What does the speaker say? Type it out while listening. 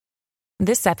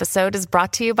This episode is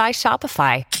brought to you by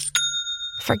Shopify.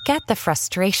 Forget the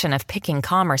frustration of picking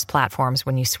commerce platforms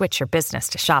when you switch your business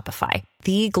to Shopify,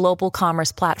 the global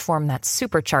commerce platform that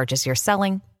supercharges your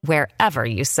selling wherever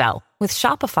you sell. With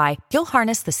Shopify, you'll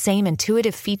harness the same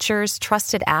intuitive features,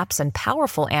 trusted apps, and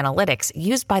powerful analytics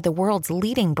used by the world's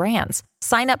leading brands.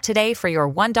 Sign up today for your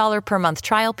 $1 per month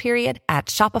trial period at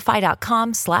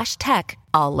shopify.com/tech,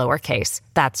 all lowercase.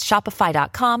 That's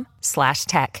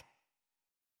shopify.com/tech.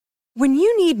 When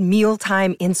you need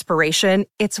mealtime inspiration,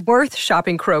 it's worth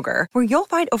shopping Kroger, where you'll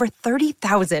find over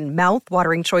 30,000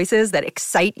 mouth-watering choices that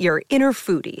excite your inner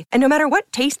foodie. And no matter what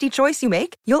tasty choice you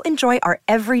make, you'll enjoy our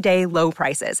everyday low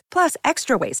prices, plus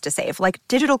extra ways to save, like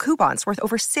digital coupons worth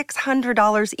over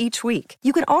 $600 each week.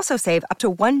 You can also save up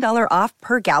to $1 off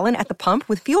per gallon at the pump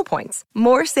with fuel points.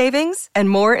 More savings and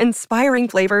more inspiring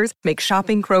flavors make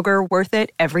shopping Kroger worth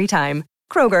it every time.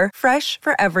 Kroger, fresh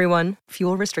for everyone.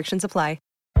 Fuel restrictions apply.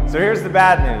 So here's the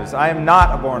bad news. I am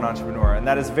not a born entrepreneur, and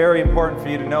that is very important for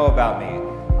you to know about me.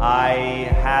 I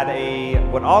had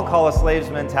what I'll call a slave's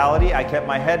mentality. I kept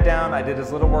my head down, I did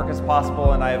as little work as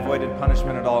possible, and I avoided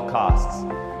punishment at all costs.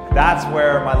 That's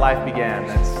where my life began.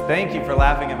 Thank you for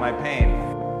laughing at my pain.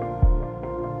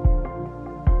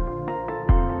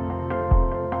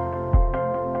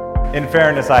 In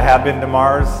fairness, I have been to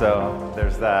Mars, so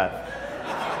there's that.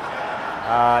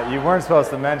 You weren't supposed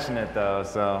to mention it though,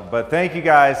 but thank you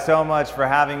guys so much for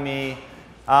having me.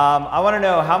 I want to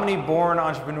know, how many born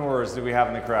entrepreneurs do we have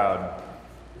in the crowd?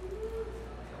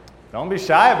 Don't be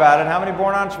shy about it. How many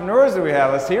born entrepreneurs do we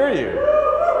have? Let's hear you.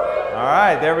 All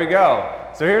right, there we go.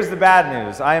 So here's the bad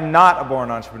news. I am not a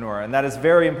born entrepreneur, and that is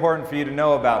very important for you to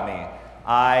know about me.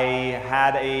 I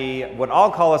had what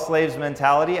I'll call a slave's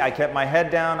mentality. I kept my head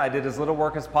down, I did as little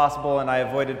work as possible, and I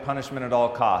avoided punishment at all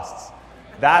costs.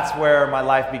 That's where my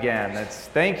life began.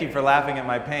 Thank you for laughing at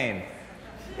my pain.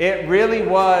 It really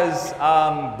was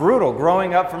brutal.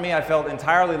 Growing up for me, I felt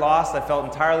entirely lost. I felt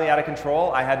entirely out of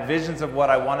control. I had visions of what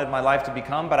I wanted my life to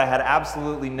become, but I had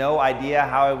absolutely no idea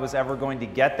how I was ever going to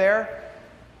get there.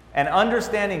 And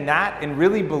understanding that and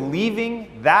really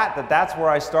believing that's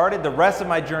where I started, the rest of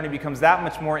my journey becomes that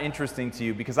much more interesting to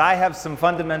you, because I have some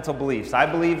fundamental beliefs. I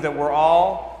believe that we're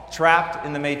all trapped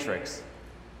in the matrix.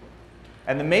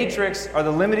 And the matrix are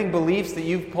the limiting beliefs that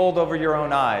you've pulled over your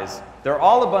own eyes. They're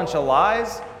all a bunch of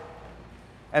lies.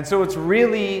 And so it's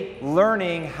really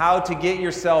learning how to get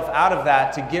yourself out of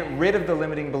that, to get rid of the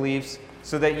limiting beliefs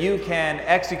so that you can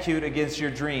execute against your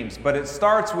dreams. But it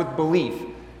starts with belief.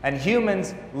 And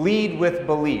humans lead with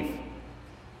belief.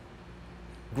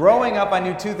 Growing up, I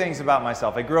knew two things about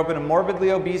myself. I grew up in a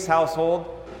morbidly obese household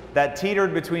that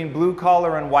teetered between blue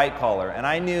collar and white collar. And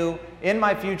I knew in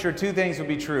my future two things would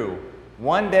be true.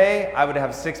 One day I would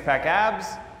have six-pack abs,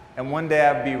 and one day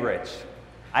I would be rich.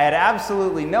 I had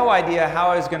absolutely no idea how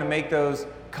I was going to make those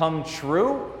come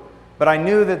true, but I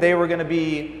knew that they were going to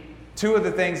be two of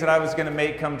the things that I was going to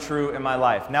make come true in my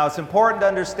life. Now, it's important to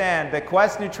understand that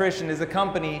Quest Nutrition is a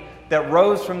company that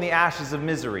rose from the ashes of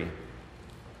misery.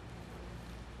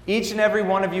 Each and every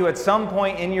one of you, at some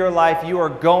point in your life, you are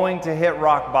going to hit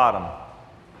rock bottom.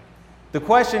 The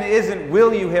question isn't,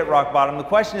 will you hit rock bottom? The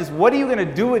question is, what are you going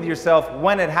to do with yourself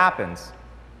when it happens?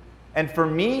 And for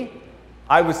me,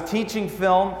 I was teaching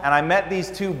film, and I met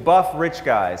these two buff rich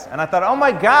guys. And I thought, oh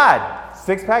my God,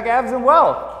 six-pack abs and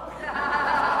wealth.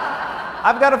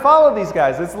 I've got to follow these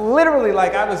guys. It's literally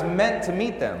like I was meant to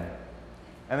meet them.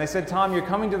 And they said, Tom, you're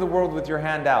coming to the world with your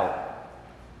hand out.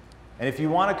 And if you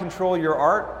want to control your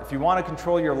art, if you want to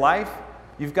control your life,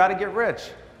 you've got to get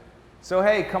rich. So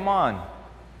hey, come on.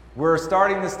 We're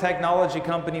starting this technology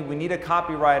company. We need a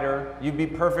copywriter. You'd be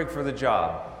perfect for the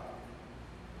job.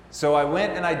 So I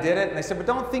went and I did it, and they said, but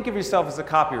don't think of yourself as a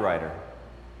copywriter.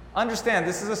 Understand,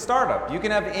 this is a startup. You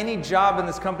can have any job in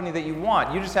this company that you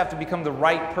want. You just have to become the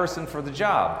right person for the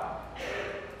job.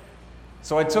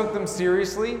 So I took them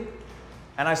seriously,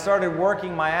 and I started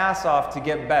working my ass off to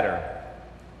get better,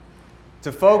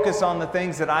 to focus on the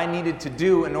things that I needed to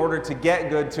do in order to get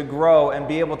good, to grow, and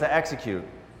be able to execute.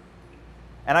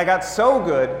 And I got so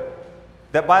good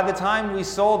that by the time we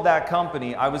sold that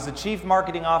company, I was the chief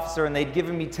marketing officer, and they'd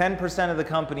given me 10% of the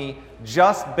company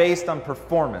just based on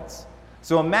performance.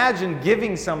 So imagine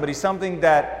giving somebody something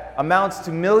that amounts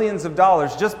to millions of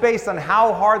dollars just based on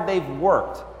how hard they've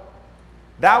worked.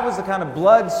 That was the kind of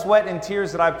blood, sweat, and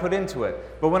tears that I put into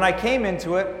it. But when I came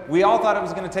into it, we all thought it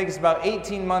was going to take us about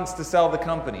 18 months to sell the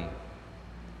company.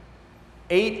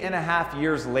 8.5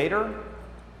 years later,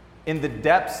 in the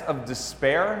depths of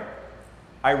despair,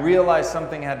 I realized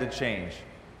something had to change.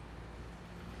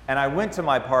 And I went to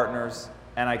my partners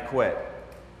and I quit.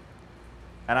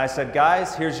 And I said,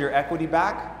 guys, here's your equity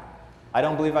back. I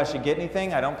don't believe I should get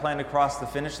anything. I don't plan to cross the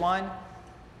finish line.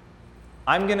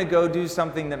 I'm going to go do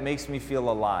something that makes me feel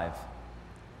alive.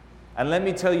 And let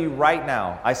me tell you right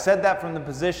now, I said that from the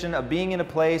position of being in a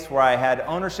place where I had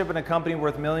ownership in a company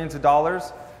worth millions of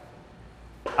dollars.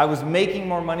 I was making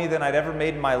more money than I'd ever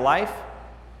made in my life.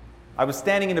 I was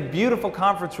standing in a beautiful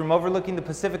conference room overlooking the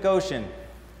Pacific Ocean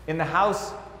in the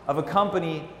house of a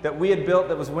company that we had built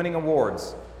that was winning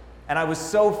awards. And I was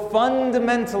so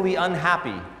fundamentally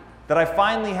unhappy that I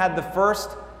finally had the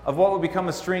first of what would become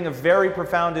a string of very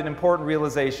profound and important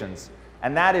realizations.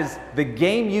 And that is, the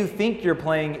game you think you're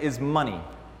playing is money.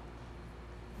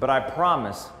 But I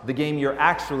promise, the game you're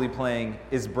actually playing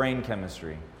is brain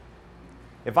chemistry.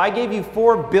 If I gave you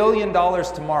 $4 billion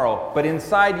tomorrow, but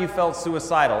inside you felt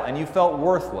suicidal and you felt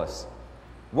worthless,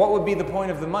 what would be the point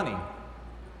of the money?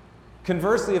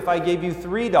 Conversely, if I gave you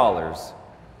 $3,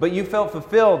 but you felt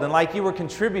fulfilled and like you were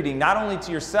contributing not only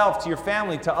to yourself, to your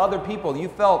family, to other people, you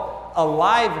felt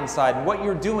alive inside and what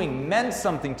you're doing meant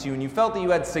something to you and you felt that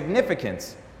you had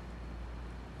significance,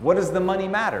 what does the money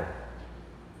matter?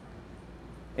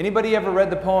 Anybody ever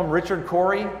read the poem Richard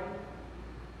Cory?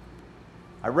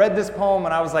 I read this poem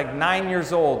when I was like 9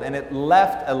 years old and it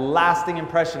left a lasting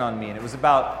impression on me, and it was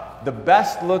about the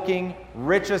best looking,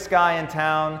 richest guy in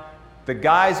town. The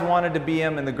guys wanted to be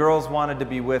him and the girls wanted to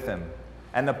be with him.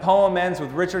 And the poem ends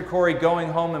with Richard Cory going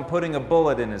home and putting a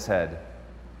bullet in his head.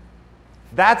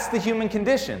 That's the human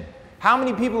condition. How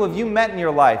many people have you met in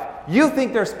your life? You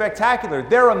think they're spectacular,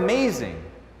 they're amazing.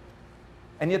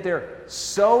 And yet they're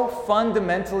so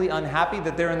fundamentally unhappy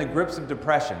that they're in the grips of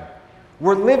depression.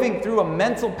 We're living through a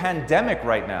mental pandemic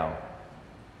right now.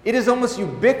 It is almost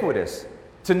ubiquitous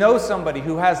to know somebody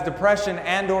who has depression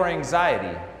and/or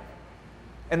anxiety.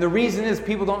 And the reason is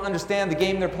people don't understand the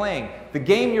game they're playing. The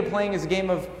game you're playing is a game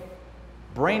of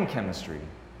brain chemistry.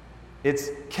 It's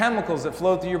chemicals that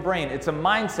flow through your brain. It's a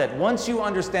mindset. Once you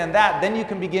understand that, then you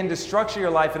can begin to structure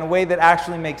your life in a way that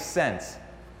actually makes sense.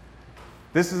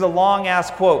 This is a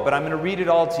long-ass quote, but I'm going to read it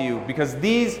all to you because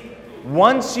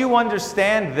once you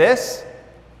understand this,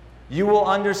 you will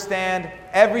understand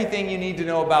everything you need to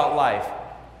know about life.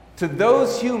 To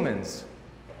those humans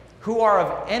who are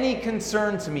of any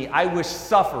concern to me, I wish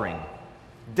suffering,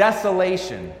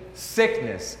 desolation,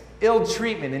 sickness, ill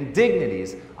treatment,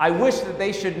 indignities. I wish that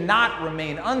they should not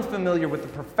remain unfamiliar with the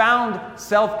profound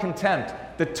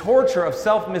self-contempt, the torture of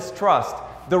self-mistrust,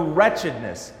 the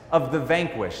wretchedness of the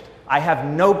vanquished. I have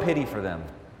no pity for them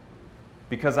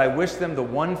because I wish them the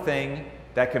one thing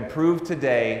that can prove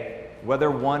today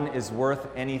whether one is worth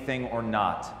anything or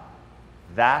not.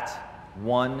 That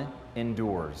one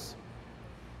endures.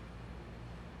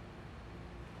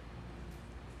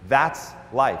 That's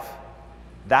life.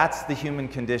 That's the human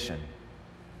condition.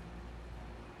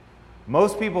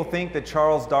 Most people think that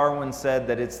Charles Darwin said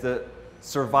that it's the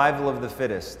survival of the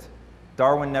fittest.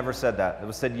 Darwin never said that. It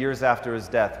was said years after his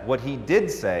death. What he did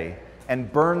say,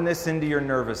 and burn this into your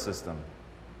nervous system,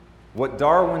 what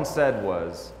Darwin said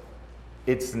was,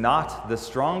 it's not the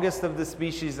strongest of the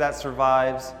species that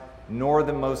survives, nor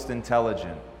the most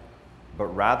intelligent, but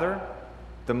rather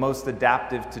the most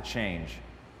adaptive to change.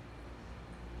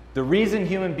 The reason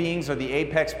human beings are the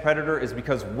apex predator is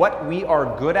because what we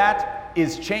are good at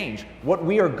is change. What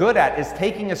we are good at is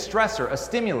taking a stressor, a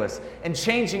stimulus, and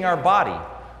changing our body.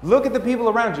 Look at the people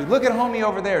around you. Look at homie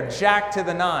over there, jacked to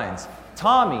the nines.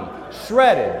 Tommy,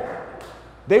 shredded.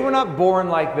 They were not born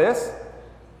like this.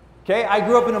 Okay, I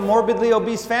grew up in a morbidly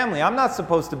obese family. I'm not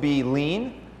supposed to be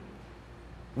lean.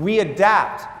 We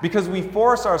adapt because we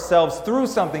force ourselves through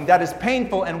something that is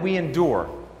painful and we endure.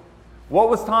 What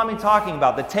was Tommy talking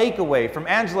about? The takeaway from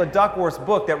Angela Duckworth's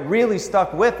book that really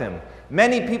stuck with him.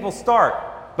 Many people start,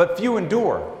 but few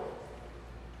endure.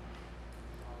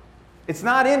 It's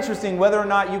not interesting whether or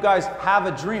not you guys have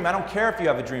a dream. I don't care if you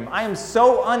have a dream. I am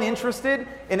so uninterested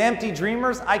in empty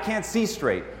dreamers, I can't see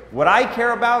straight. What I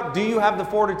care about, do you have the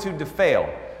fortitude to fail?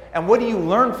 And what do you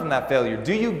learn from that failure?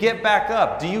 Do you get back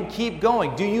up? Do you keep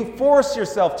going? Do you force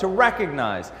yourself to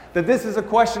recognize that this is a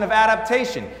question of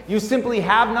adaptation? You simply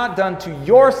have not done to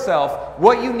yourself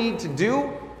what you need to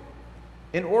do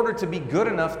in order to be good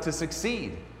enough to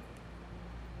succeed.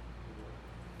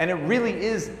 And it really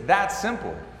is that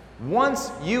simple.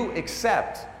 Once you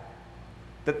accept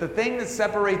that the thing that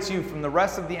separates you from the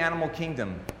rest of the animal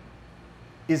kingdom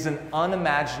is an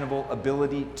unimaginable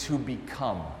ability to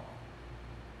become.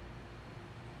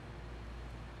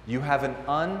 You have an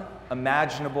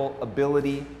unimaginable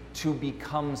ability to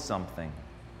become something.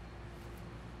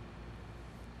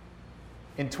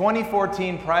 In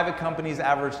 2014, private companies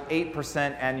averaged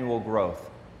 8% annual growth.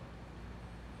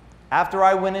 After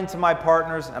I went into my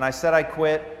partners and I said I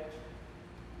quit,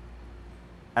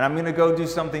 and I'm going to go do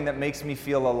something that makes me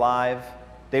feel alive.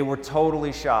 They were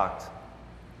totally shocked.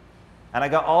 And I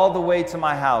got all the way to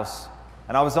my house,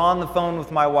 and I was on the phone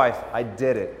with my wife. I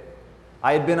did it.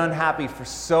 I had been unhappy for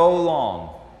so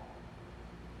long.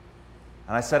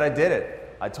 And I said I did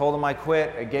it. I told them I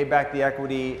quit. I gave back the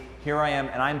equity. Here I am,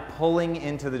 and I'm pulling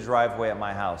into the driveway at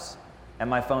my house, and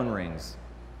my phone rings,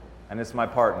 and it's my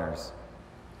partners.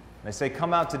 They say,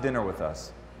 come out to dinner with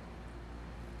us.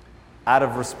 Out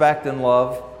of respect and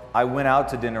love, I went out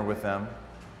to dinner with them,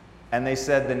 and they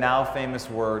said the now famous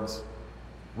words,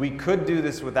 we could do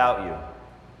this without you,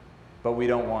 but we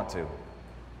don't want to.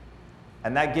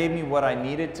 And that gave me what I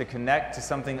needed to connect to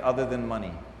something other than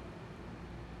money.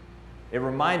 It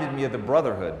reminded me of the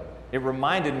brotherhood. It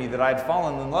reminded me that I had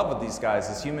fallen in love with these guys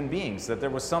as human beings, that there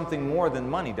was something more than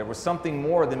money. There was something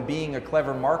more than being a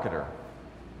clever marketer.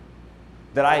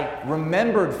 That I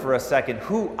remembered for a second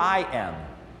who I am,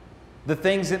 the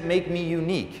things that make me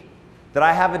unique, that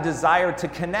I have a desire to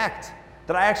connect,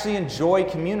 that I actually enjoy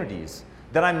communities,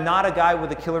 that I'm not a guy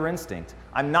with a killer instinct.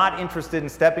 I'm not interested in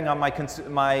stepping on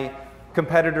my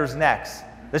competitors' necks.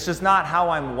 That's just not how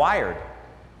I'm wired.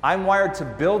 I'm wired to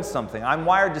build something. I'm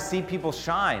wired to see people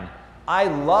shine. I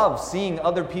love seeing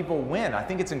other people win. I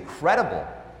think it's incredible.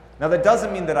 Now, that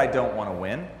doesn't mean that I don't want to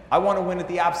win. I want to win at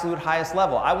the absolute highest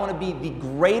level. I want to be the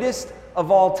greatest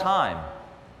of all time.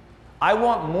 I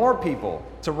want more people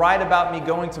to write about me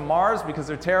going to Mars because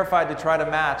they're terrified to try to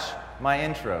match my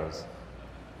intros.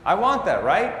 I want that,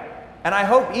 right? And I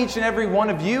hope each and every one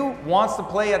of you wants to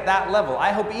play at that level.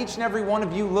 I hope each and every one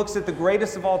of you looks at the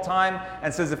greatest of all time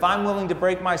and says, if I'm willing to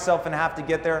break myself and have to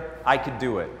get there, I could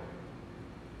do it.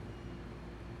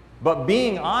 But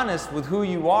being honest with who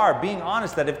you are, being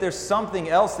honest that if there's something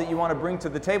else that you want to bring to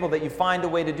the table, that you find a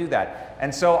way to do that.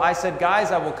 And so I said,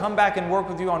 guys, I will come back and work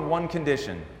with you on one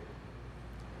condition.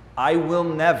 I will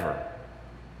never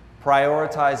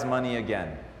prioritize money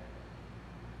again.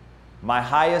 My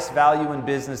highest value in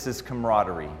business is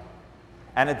camaraderie.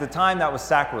 And at the time, that was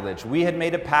sacrilege. We had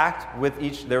made a pact with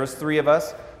each, there was 3 of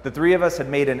us. The 3 of us had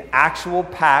made an actual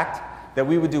pact that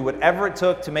we would do whatever it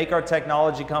took to make our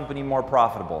technology company more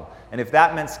profitable. And if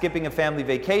that meant skipping a family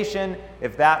vacation,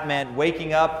 if that meant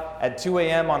waking up at 2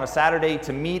 a.m. on a Saturday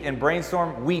to meet and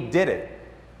brainstorm, we did it.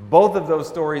 Both of those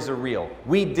stories are real.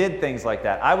 We did things like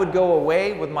that. I would go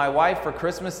away with my wife for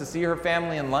Christmas to see her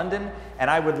family in London,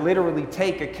 and I would literally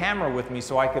take a camera with me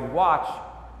so I could watch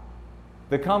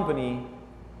the company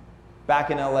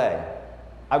back in LA.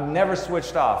 I've never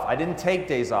switched off. I didn't take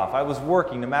days off. I was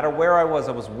working. No matter where I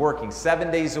was working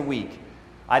 7 days a week.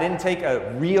 I didn't take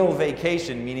a real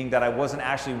vacation, meaning that I wasn't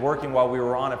actually working while we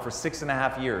were on it for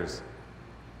 6.5 years.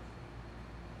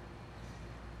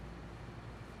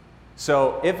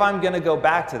 So if I'm going to go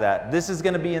back to that, this is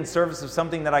going to be in service of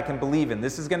something that I can believe in.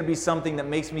 This is going to be something that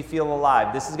makes me feel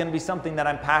alive. This is going to be something that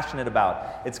I'm passionate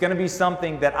about. It's going to be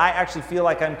something that I actually feel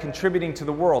like I'm contributing to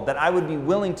the world, that I would be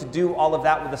willing to do all of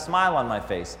that with a smile on my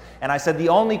face. And I said, the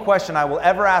only question I will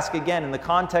ever ask again in the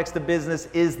context of business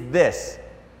is this: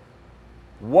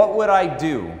 what would I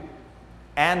do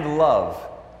and love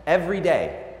every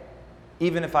day,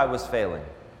 even if I was failing?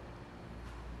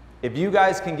 If you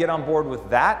guys can get on board with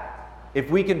that, if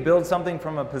we can build something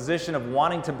from a position of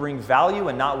wanting to bring value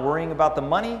and not worrying about the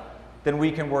money, then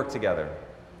we can work together.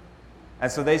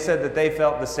 And so they said that they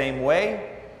felt the same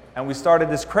way, and we started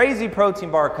this crazy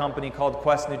protein bar company called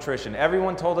Quest Nutrition.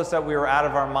 Everyone told us that we were out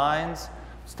of our minds.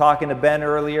 I was talking to Ben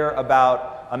earlier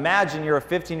about, imagine you're a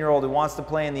 15-year-old who wants to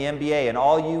play in the NBA, and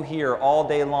all you hear all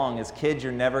day long is, kids,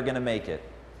 you're never going to make it.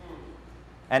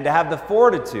 And to have the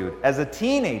fortitude as a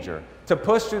teenager to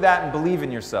push through that and believe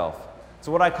in yourself. It's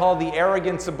what I call the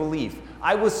arrogance of belief.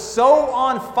 I was so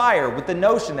on fire with the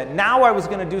notion that now I was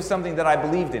going to do something that I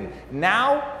believed in.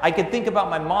 Now I could think about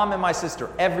my mom and my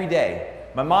sister every day.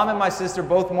 My mom and my sister,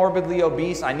 both morbidly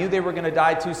obese. I knew they were going to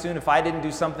die too soon if I didn't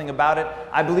do something about it.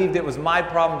 I believed it was my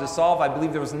problem to solve. I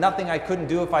believed there was nothing I couldn't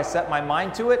do if I set my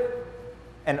mind to it.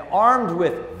 And armed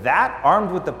with that,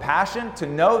 armed with the passion to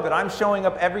know that I'm showing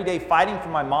up every day fighting for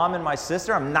my mom and my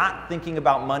sister, I'm not thinking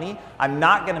about money. I'm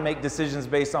not going to make decisions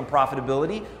based on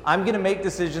profitability. I'm going to make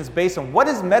decisions based on what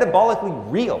is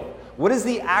metabolically real. What is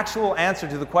the actual answer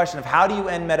to the question of how do you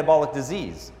end metabolic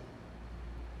disease?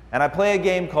 And I play a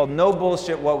game called No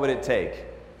Bullshit, What Would It Take?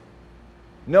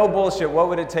 No bullshit, what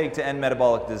would it take to end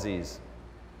metabolic disease?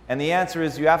 And the answer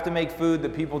is you have to make food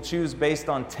that people choose based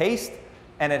on taste,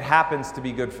 and it happens to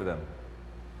be good for them.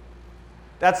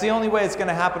 That's the only way it's going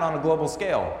to happen on a global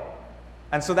scale.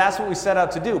 And so that's what we set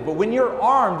out to do. But when you're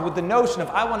armed with the notion of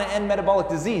I want to end metabolic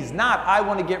disease, not I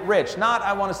want to get rich, not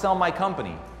I want to sell my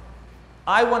company,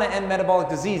 I want to end metabolic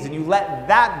disease, and you let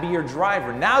that be your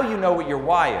driver. Now you know what your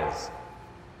why is.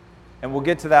 And we'll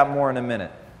get to that more in a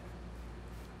minute.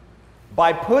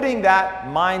 By putting that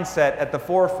mindset at the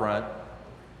forefront,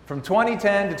 from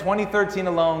 2010 to 2013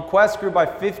 alone, Quest grew by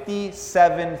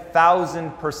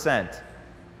 57,000%.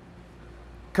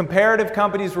 Comparative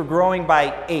companies were growing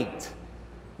by 8.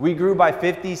 We grew by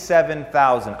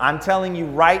 57,000. I'm telling you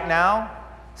right now,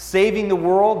 saving the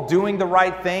world, doing the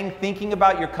right thing, thinking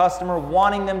about your customer,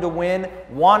 wanting them to win,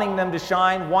 wanting them to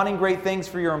shine, wanting great things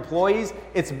for your employees,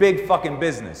 it's big fucking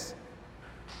business.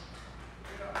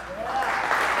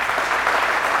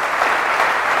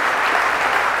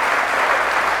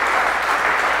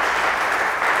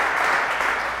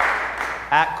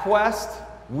 At Quest,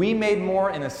 we made more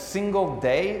in a single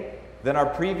day than our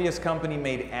previous company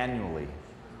made annually.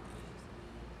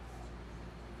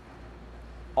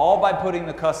 All by putting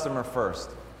the customer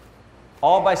first.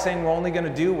 All by saying we're only going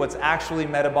to do what's actually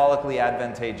metabolically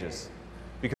advantageous.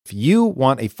 If you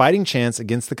want a fighting chance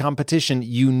against the competition,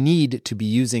 you need to be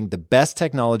using the best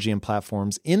technology and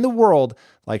platforms in the world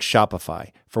like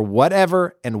Shopify. For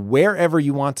whatever and wherever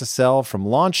you want to sell, from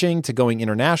launching to going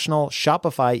international,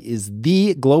 Shopify is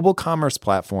the global commerce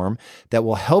platform that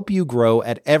will help you grow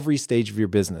at every stage of your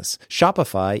business.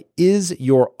 Shopify is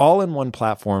your all-in-one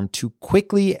platform to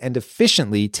quickly and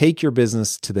efficiently take your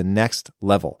business to the next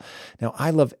level. Now, I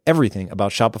love everything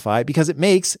about Shopify because it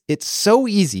makes it so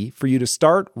easy for you to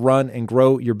start, run, and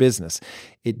grow your business.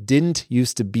 It didn't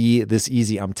used to be this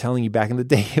easy. I'm telling you, back in the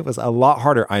day, it was a lot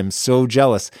harder. I'm so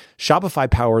jealous.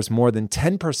 Shopify powers more than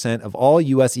 10% of all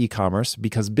US e-commerce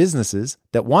because businesses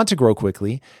that want to grow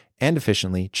quickly and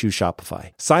efficiently choose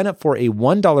Shopify. Sign up for a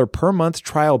 $1 per month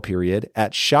trial period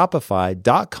at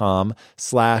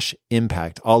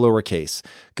shopify.com/impact, all lowercase.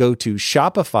 Go to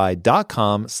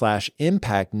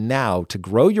shopify.com/impact now to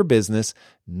grow your business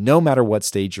no matter what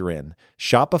stage you're in.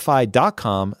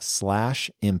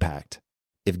 Shopify.com/impact.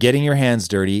 If getting your hands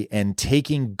dirty and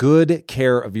taking good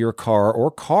care of your car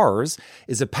or cars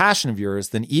is a passion of yours,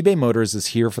 then eBay Motors is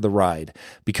here for the ride.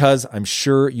 Because I'm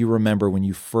sure you remember when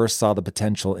you first saw the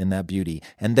potential in that beauty.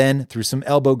 And then through some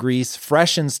elbow grease,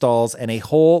 fresh installs, and a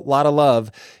whole lot of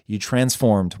love, you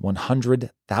transformed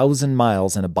 100,000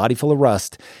 miles and a body full of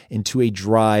rust into a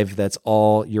drive that's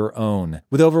all your own.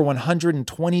 With over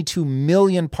 122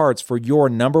 million parts for your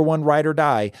number one ride or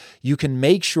die, you can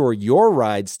make sure your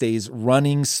ride stays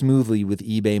running smoothly with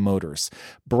eBay Motors.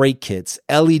 Brake kits,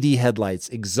 LED headlights,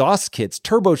 exhaust kits,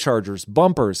 turbochargers,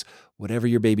 bumpers, whatever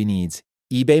your baby needs,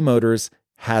 eBay Motors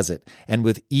has it. And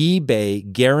with eBay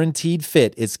Guaranteed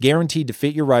Fit, it's guaranteed to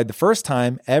fit your ride the first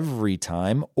time, every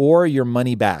time, or your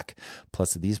money back.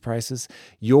 Plus, at these prices,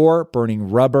 you're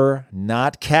burning rubber,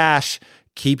 not cash.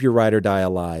 Keep your ride or die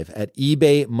alive at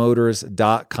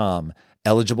ebaymotors.com.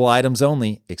 Eligible items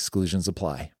only. Exclusions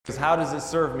apply. Because how does it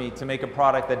serve me to make a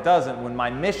product that doesn't when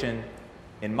my mission,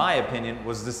 in my opinion,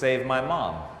 was to save my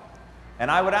mom?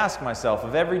 And I would ask myself,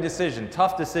 of every decision,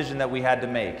 tough decision that we had to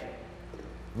make,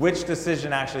 which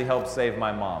decision actually helped save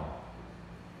my mom?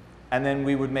 And then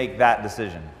we would make that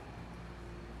decision.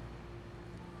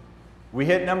 We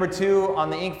hit number 2 on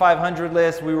the Inc. 500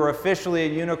 list. We were officially a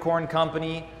unicorn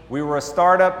company. We were a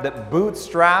startup that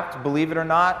bootstrapped, believe it or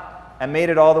not, and made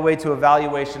it all the way to a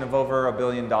valuation of over $1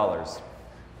 billion. All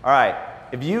right,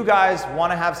 if you guys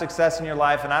want to have success in your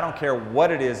life, and I don't care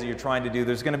what it is that you're trying to do,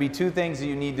 there's going to be 2 things that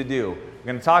you need to do. We're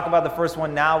going to talk about the first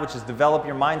one now, which is develop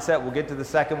your mindset. We'll get to the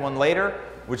second one later,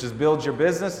 which is build your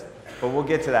business, but we'll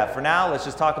get to that. For now, let's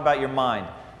just talk about your mind.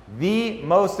 The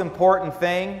most important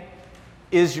thing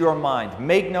is your mind.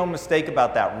 Make no mistake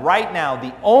about that. Right now,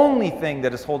 the only thing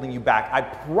that is holding you back, I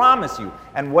promise you,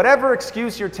 and whatever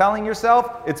excuse you're telling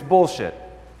yourself, it's bullshit.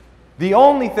 The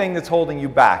only thing that's holding you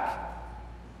back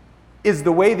is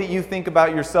the way that you think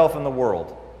about yourself and the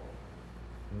world.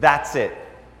 That's it.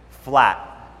 Flat.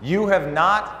 You have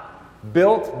not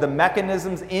built the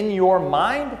mechanisms in your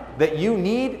mind that you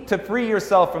need to free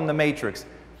yourself from the matrix.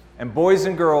 And boys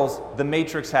and girls, the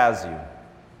matrix has you.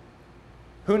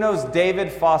 Who knows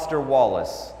David Foster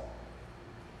Wallace?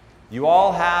 You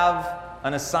all have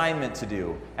an assignment to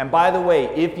do. And by the way,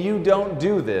 if you don't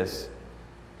do this,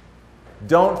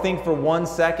 don't think for 1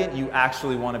 second you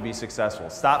actually want to be successful.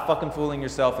 Stop fucking fooling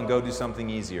yourself and go do something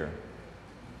easier.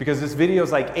 Because this video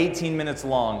is like 18 minutes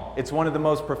long. It's one of the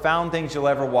most profound things you'll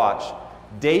ever watch.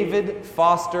 David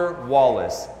Foster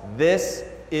Wallace. This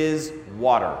is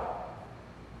water.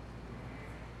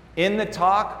 In the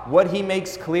talk, what he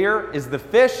makes clear is the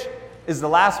fish is the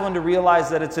last one to realize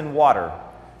that it's in water.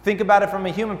 Think about it from a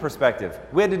human perspective.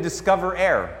 We had to discover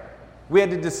air. We had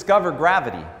to discover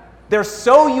gravity. They're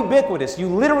so ubiquitous, you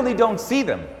literally don't see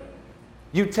them.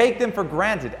 You take them for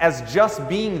granted as just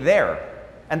being there.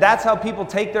 And that's how people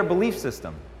take their belief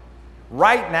system.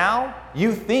 Right now,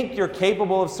 you think you're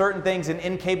capable of certain things and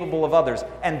incapable of others,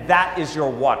 and that is your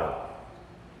water.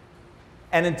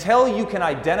 And until you can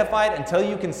identify it, until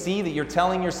you can see that you're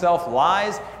telling yourself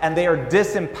lies, and they are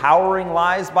disempowering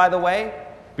lies, by the way,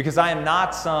 because I am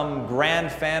not some grand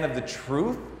fan of the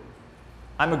truth.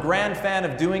 I'm a grand fan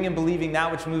of doing and believing that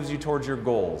which moves you towards your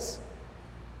goals.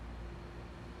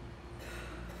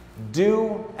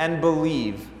 Do and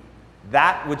believe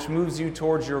that which moves you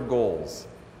towards your goals.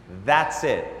 That's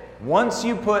it. Once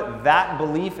you put that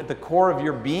belief at the core of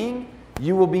your being,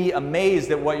 you will be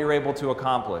amazed at what you're able to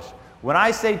accomplish. When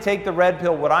I say take the red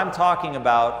pill, what I'm talking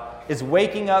about is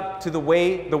waking up to the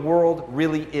way the world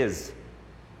really is.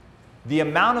 The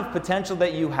amount of potential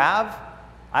that you have,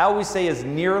 I always say, is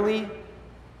nearly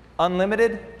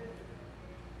unlimited.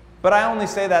 But I only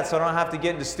say that so I don't have to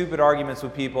get into stupid arguments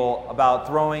with people about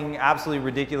throwing absolutely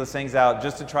ridiculous things out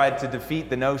just to try to defeat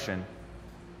the notion.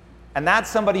 And that's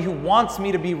somebody who wants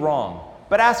me to be wrong.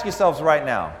 But ask yourselves right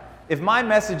now, if my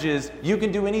message is, you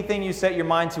can do anything you set your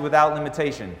mind to without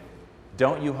limitation,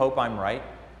 don't you hope I'm right?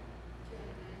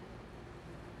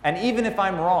 And even if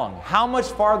I'm wrong, how much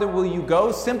farther will you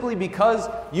go simply because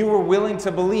you were willing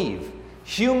to believe?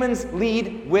 Humans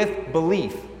lead with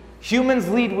belief. Humans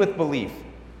lead with belief.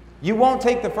 You won't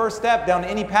take the first step down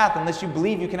any path unless you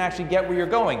believe you can actually get where you're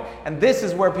going. And this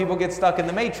is where people get stuck in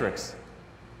the matrix.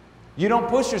 You don't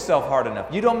push yourself hard enough.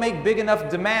 You don't make big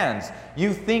enough demands.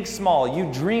 You think small.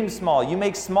 You dream small. You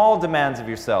make small demands of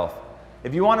yourself.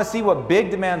 If you want to see what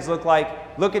big demands look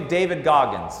like, look at David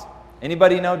Goggins.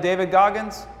 Anybody know David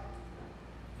Goggins?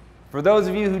 For those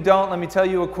of you who don't, let me tell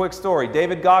you a quick story.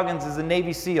 David Goggins is a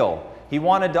Navy SEAL. He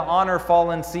wanted to honor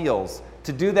fallen SEALs.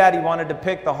 To do that, he wanted to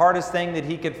pick the hardest thing that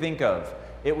he could think of.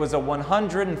 It was a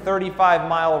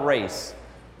 135-mile race.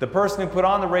 The person who put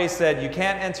on the race said, "You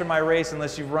can't enter my race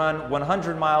unless you've run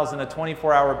 100 miles in a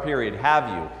 24-hour period. Have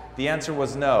you?" The answer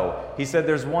was no. He said,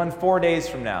 "There's one 4 days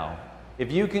from now.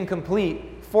 If you can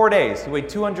complete 4 days," he weighed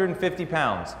 250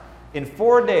 pounds. In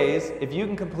 4 days, if you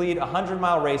can complete a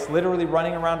 100-mile race, literally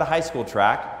running around a high school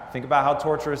track, think about how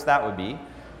torturous that would be.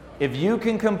 If you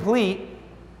can complete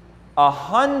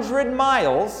 100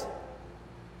 miles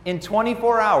in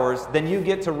 24 hours, then you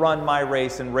get to run my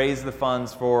race and raise the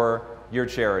funds for your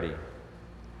charity.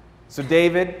 So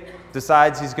David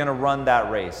decides he's going to run that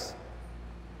race.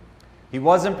 He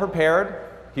wasn't prepared.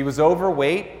 He was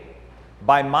overweight.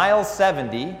 By mile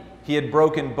 70, he had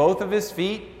broken both of his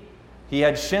feet. He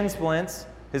had shin splints.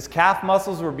 His calf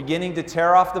muscles were beginning to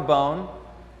tear off the bone.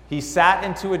 He sat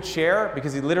into a chair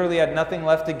because he literally had nothing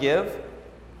left to give.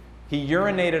 He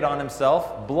urinated on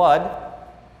himself, blood,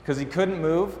 because he couldn't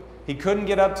move. He couldn't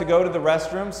get up to go to the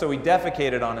restroom, so he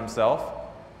defecated on himself.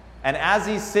 And as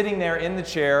he's sitting there in the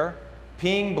chair,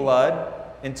 peeing blood,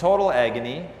 in total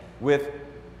agony, with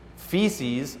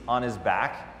feces on his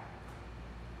back,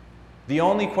 the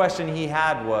only question he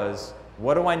had was,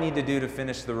 what do I need to do to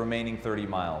finish the remaining 30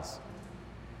 miles?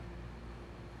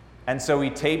 And so he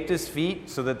taped his feet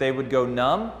so that they would go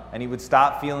numb, and he would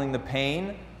stop feeling the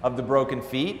pain of the broken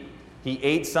feet. He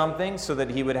ate something so that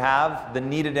he would have the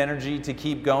needed energy to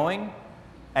keep going.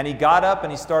 And he got up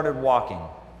and he started walking.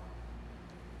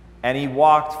 And he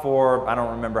walked for, I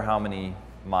don't remember how many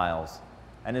miles.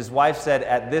 And his wife said,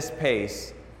 "At this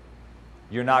pace,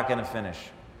 you're not going to finish."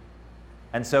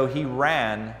 And so he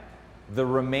ran the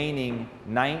remaining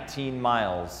 19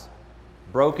 miles,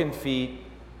 broken feet,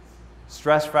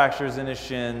 stress fractures in his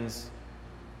shins,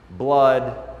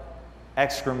 blood,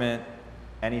 excrement,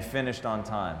 and he finished on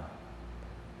time.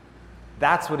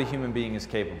 That's what a human being is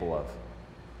capable of.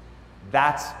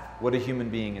 That's what a human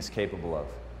being is capable of.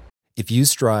 If you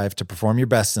strive to perform your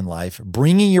best in life,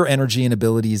 bringing your energy and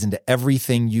abilities into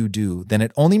everything you do, then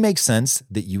it only makes sense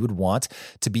that you would want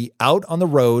to be out on the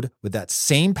road with that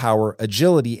same power,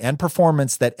 agility, and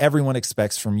performance that everyone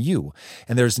expects from you.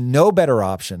 And there's no better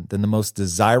option than the most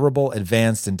desirable,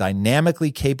 advanced, and dynamically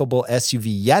capable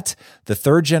SUV yet, the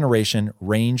third generation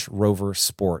Range Rover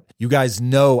Sport. You guys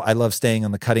know I love staying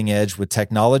on the cutting edge with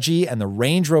technology, and the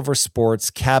Range Rover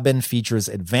Sport's cabin features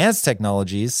advanced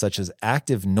technologies such as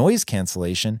active noise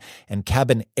cancellation and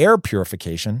cabin air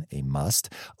purification, a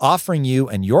must, offering you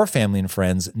and your family and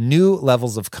friends new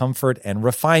levels of comfort and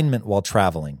refinement while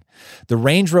traveling. The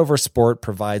Range Rover Sport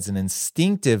provides an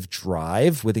instinctive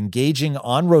drive with engaging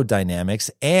on-road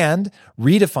dynamics and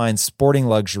redefines sporting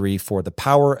luxury for the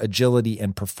power, agility,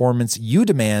 and performance you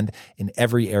demand in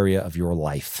every area of your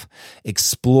life.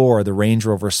 Explore the Range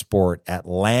Rover Sport at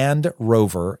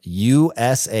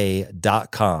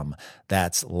LandRoverUSA.com.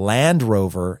 That's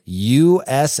LandRoverUSA.com.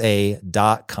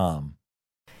 USA.com.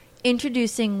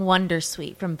 Introducing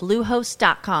Wondersuite from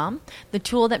Bluehost.com, the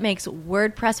tool that makes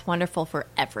WordPress wonderful for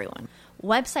everyone.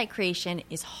 Website creation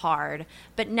is hard,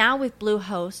 but now with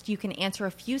Bluehost, you can answer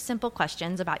a few simple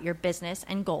questions about your business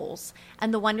and goals,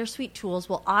 and the Wondersuite tools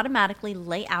will automatically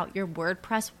lay out your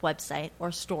WordPress website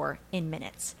or store in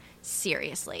minutes.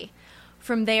 Seriously.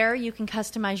 From there, you can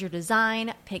customize your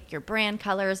design, pick your brand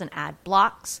colors, and add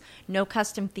blocks. No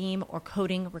custom theme or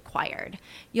coding required.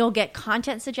 You'll get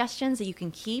content suggestions that you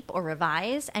can keep or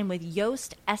revise, and with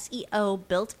Yoast SEO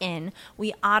built in,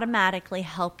 we automatically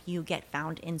help you get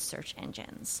found in search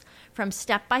engines. From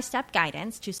step-by-step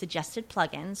guidance to suggested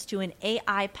plugins to an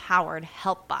AI-powered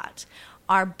help bot,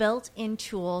 our built-in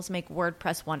tools make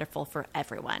WordPress wonderful for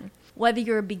everyone. Whether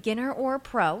you're a beginner or a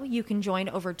pro, you can join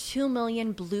over 2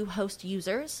 million Bluehost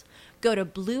users. Go to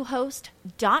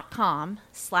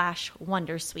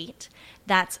bluehost.com/wondersuite.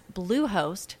 That's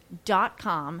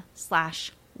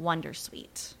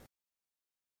bluehost.com/wondersuite.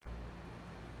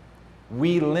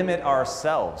 We limit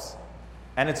ourselves,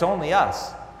 and it's only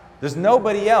us. There's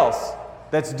nobody else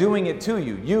that's doing it to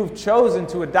you. You've chosen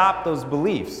to adopt those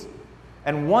beliefs.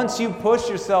 And once you push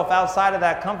yourself outside of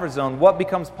that comfort zone, what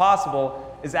becomes possible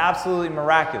is absolutely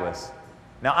miraculous.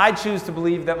 Now, I choose to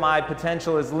believe that my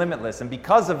potential is limitless, and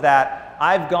because of that,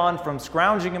 I've gone from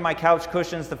scrounging in my couch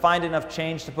cushions to find enough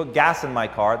change to put gas in my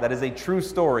car, that is a true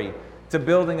story, to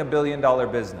building a billion-dollar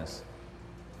business.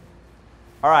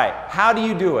 All right, how do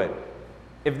you do it?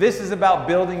 If this is about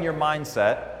building your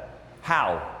mindset,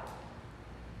 how?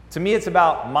 To me, it's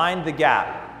about mind the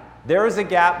gap. There is a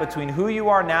gap between who you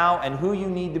are now and who you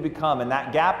need to become, and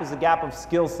that gap is a gap of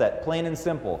skill set, plain and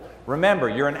simple. Remember,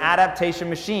 you're an adaptation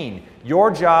machine. Your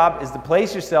job is to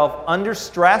place yourself under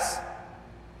stress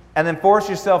and then force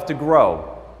yourself to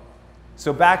grow.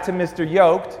 So back to Mr.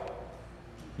 Yoked,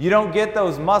 you don't get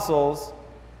those muscles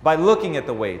by looking at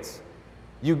the weights.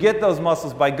 You get those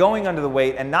muscles by going under the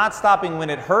weight and not stopping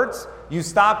when it hurts. You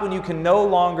stop when you can no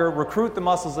longer recruit the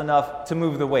muscles enough to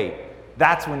move the weight.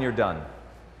 That's when you're done.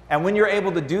 And when you're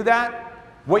able to do that,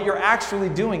 what you're actually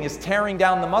doing is tearing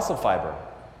down the muscle fiber.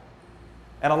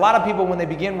 And a lot of people, when they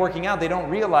begin working out, they don't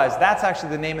realize that's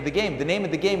actually the name of the game. The name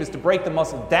of the game is to break the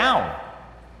muscle down.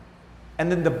 And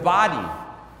then the body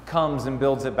comes and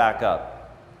builds it back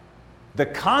up. The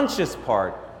conscious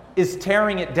part is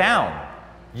tearing it down.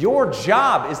 Your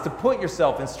job is to put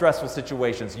yourself in stressful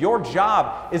situations. Your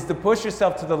job is to push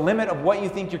yourself to the limit of what you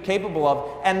think you're capable of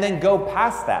and then go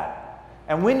past that.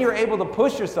 And when you're able to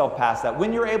push yourself past that,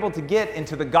 when you're able to get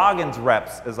into the Goggins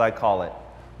reps, as I call it,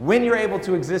 when you're able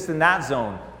to exist in that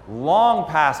zone, long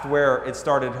past where it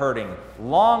started hurting,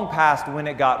 long past when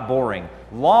it got boring,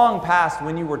 long past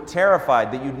when you were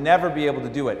terrified that you'd never be able to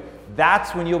do it,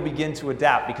 that's when you'll begin to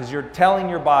adapt, because you're telling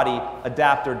your body,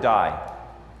 adapt or die.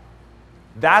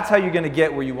 That's how you're going to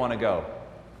get where you want to go.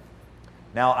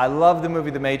 Now, I love the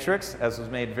movie The Matrix, as was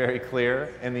made very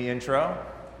clear in the intro.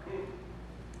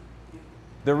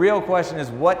 The real question is,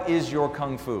 what is your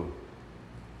Kung Fu?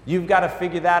 You've got to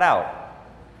figure that out,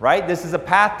 right? This is a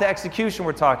path to execution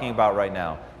we're talking about right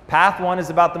now. Path one is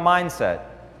about the mindset.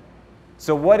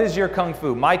 So what is your Kung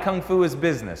Fu? My Kung Fu is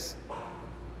business.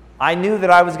 I knew that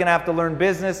I was going to have to learn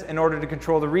business in order to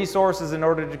control the resources, in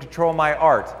order to control my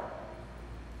art.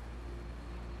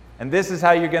 And this is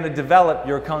how you're going to develop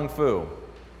your Kung Fu.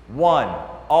 1,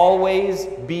 always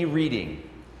be reading.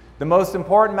 The most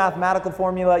important mathematical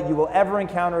formula you will ever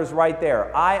encounter is right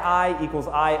there. II equals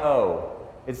IO.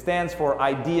 It stands for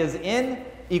ideas in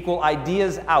equal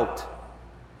ideas out.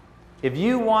 If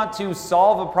you want to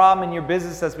solve a problem in your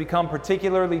business that's become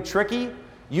particularly tricky,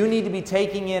 you need to be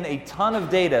taking in a ton of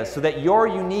data so that your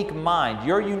unique mind,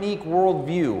 your unique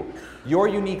worldview, your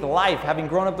unique life, having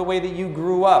grown up the way that you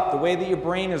grew up, the way that your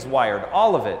brain is wired,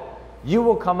 all of it, you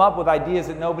will come up with ideas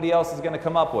that nobody else is going to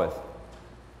come up with.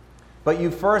 But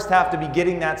you first have to be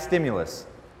getting that stimulus.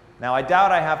 Now, I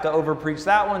doubt I have to overpreach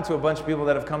that one to a bunch of people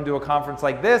that have come to a conference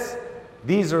like this.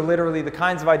 These are literally the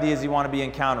kinds of ideas you want to be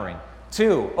encountering.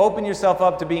 2, open yourself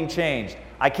up to being changed.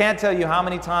 I can't tell you how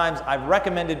many times I've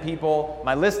recommended people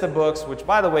my list of books, which,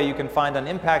 by the way, you can find on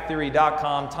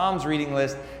impacttheory.com, Tom's reading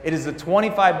list. It is the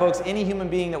 25 books any human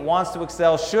being that wants to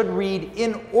excel should read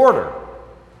in order.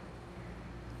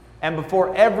 And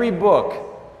before every book,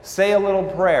 say a little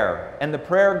prayer, and the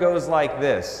prayer goes like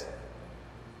this: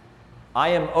 I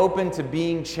am open to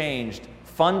being changed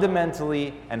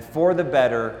fundamentally and for the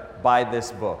better by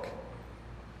this book.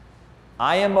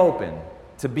 I am open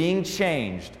to being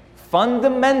changed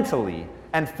fundamentally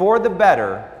and for the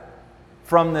better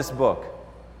from this book.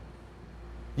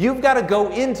 You've got to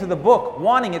go into the book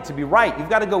wanting it to be right. You've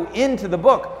got to go into the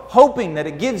book hoping that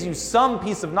it gives you some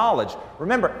piece of knowledge.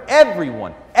 Remember,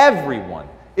 everyone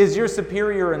is your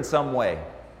superior in some way.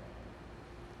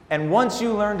 And once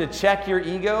you learn to check your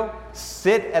ego,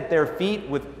 sit at their feet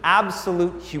with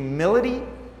absolute humility,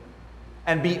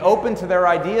 and be open to their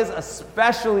ideas,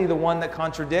 especially the one that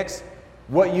contradicts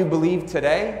what you believe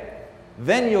today,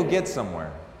 then you'll get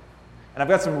somewhere. And I've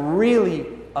got some really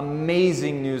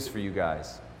amazing news for you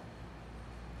guys.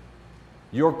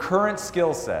 Your current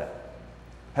skill set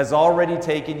has already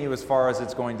taken you as far as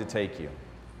it's going to take you.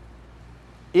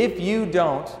 If you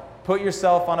don't put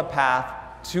yourself on a path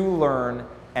to learn,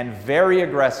 and very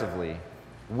aggressively,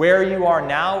 where you are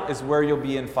now is where you'll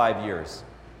be in 5 years.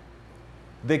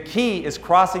 The key is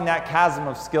crossing that chasm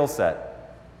of skill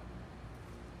set.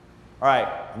 All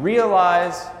right,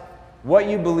 realize what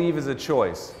you believe is a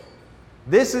choice.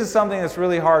 This is something that's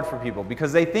really hard for people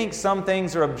because they think some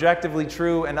things are objectively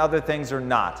true and other things are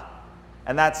not.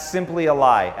 And that's simply a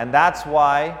lie. And that's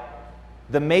why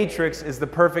the Matrix is the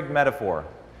perfect metaphor.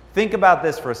 Think about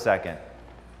this for a second.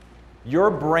 Your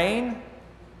brain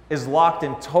is locked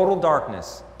in total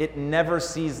darkness. It never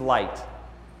sees light.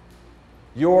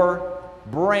 Your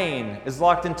brain is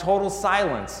locked in total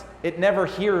silence. It never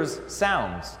hears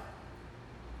sounds.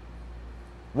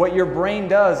 What your brain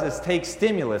does is take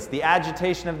stimulus, the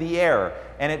agitation of the air,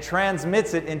 and it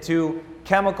transmits it into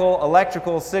chemical,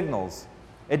 electrical signals.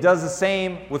 It does the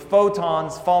same with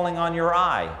photons falling on your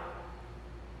eye.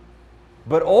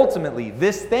 But ultimately,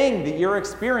 this thing that you're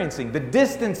experiencing, the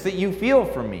distance that you feel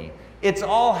from me, it's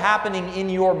all happening in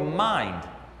your mind.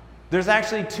 There's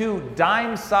actually 2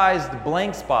 dime-sized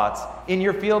blank spots in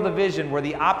your field of vision where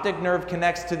the optic nerve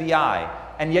connects to the eye,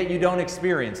 and yet you don't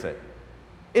experience it.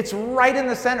 It's right in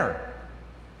the center.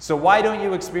 So why don't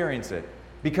you experience it?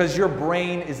 Because your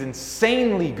brain is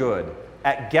insanely good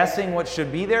at guessing what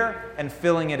should be there and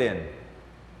filling it in.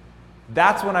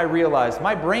 That's when I realized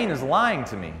my brain is lying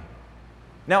to me.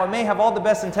 Now, it may have all the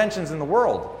best intentions in the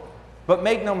world, but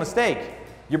make no mistake,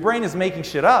 your brain is making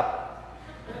shit up.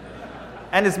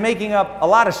 And it's making up a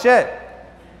lot of shit.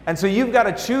 And so you've got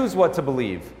to choose what to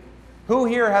believe. Who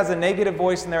here has a negative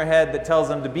voice in their head that tells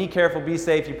them to be careful, be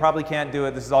safe, you probably can't do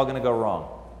it, this is all going to go wrong?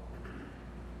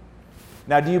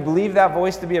 Now, do you believe that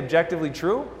voice to be objectively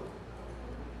true?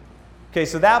 Okay,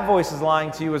 so that voice is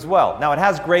lying to you as well. Now, it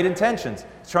has great intentions.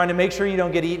 It's trying to make sure you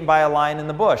don't get eaten by a lion in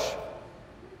the bush.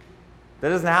 That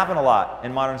doesn't happen a lot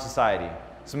in modern society.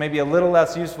 So maybe a little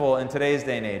less useful in today's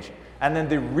day and age. And then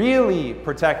the really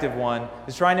protective one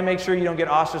is trying to make sure you don't get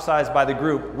ostracized by the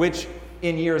group, which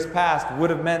in years past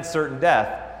would have meant certain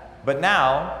death. But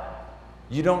now,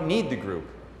 you don't need the group.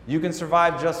 You can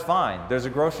survive just fine. There's a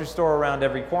grocery store around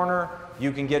every corner.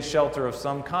 You can get shelter of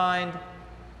some kind.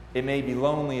 It may be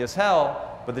lonely as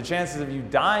hell, but the chances of you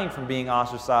dying from being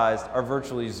ostracized are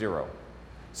virtually zero.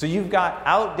 So you've got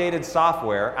outdated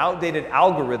software, outdated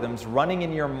algorithms running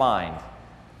in your mind.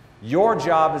 Your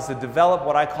job is to develop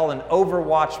what I call an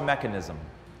overwatch mechanism.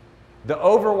 The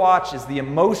overwatch is the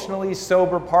emotionally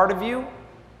sober part of you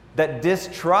that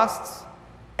distrusts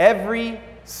every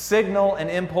signal and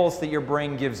impulse that your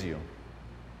brain gives you.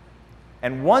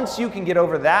 And once you can get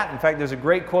over that, in fact, there's a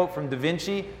great quote from Da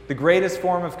Vinci, the greatest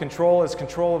form of control is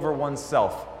control over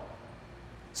oneself.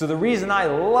 So the reason I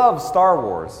love Star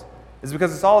Wars is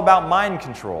because it's all about mind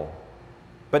control.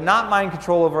 But not mind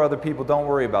control over other people, don't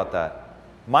worry about that.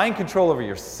 Mind control over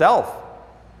yourself.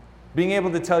 Being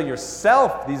able to tell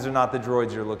yourself these are not the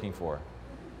droids you're looking for.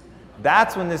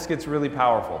 That's when this gets really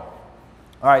powerful.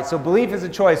 All right, so belief is a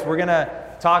choice. We're going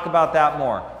to talk about that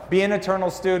more. Be an eternal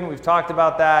student. We've talked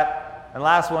about that. And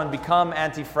last one, become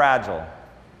anti-fragile. All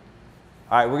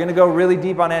right, we're going to go really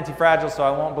deep on anti-fragile, so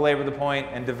I won't belabor the point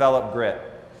and develop grit.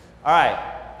 All right,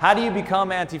 how do you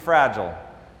become anti-fragile?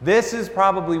 This is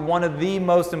probably one of the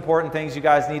most important things you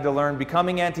guys need to learn.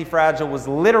 Becoming anti-fragile was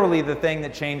literally the thing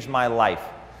that changed my life.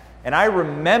 And I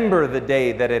remember the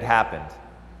day that it happened.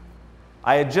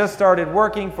 I had just started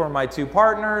working for my 2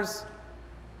 partners.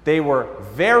 They were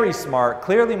very smart,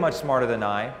 clearly much smarter than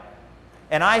I.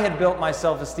 And I had built my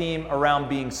self-esteem around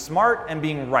being smart and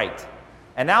being right.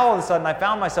 And now all of a sudden I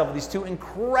found myself with these 2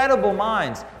 incredible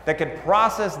minds that could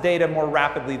process data more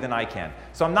rapidly than I can.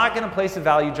 So I'm not going to place a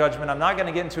value judgment. I'm not going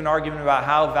to get into an argument about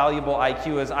how valuable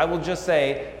IQ is. I will just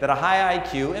say that a high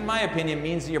IQ, in my opinion,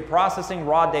 means that you're processing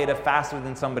raw data faster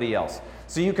than somebody else.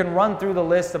 So you can run through the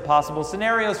list of possible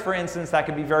scenarios, for instance, that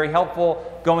could be very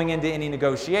helpful going into any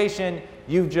negotiation.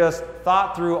 You've just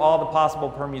thought through all the possible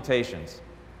permutations.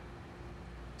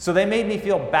 So they made me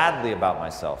feel badly about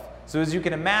myself. So as you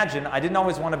can imagine, I didn't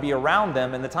always want to be around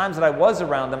them, and the times that I was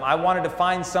around them, I wanted to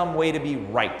find some way to be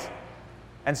right.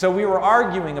 And so we were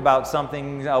arguing about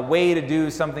something, a way to do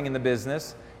something in the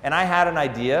business, and I had an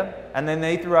idea, and then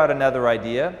they threw out another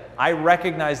idea. I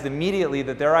recognized immediately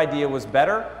that their idea was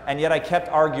better, and yet I kept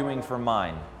arguing for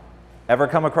mine. Ever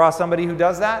come across somebody who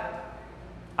does that?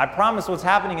 I promise what's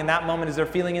happening in that moment is they're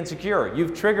feeling insecure.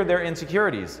 You've triggered their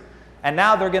insecurities. And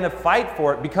now they're going to fight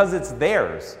for it because it's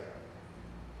theirs.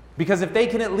 Because if they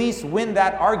can at least win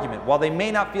that argument, while they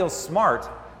may not feel smart,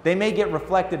 they may get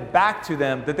reflected back to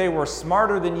them that they were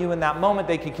smarter than you in that moment.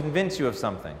 They could convince you of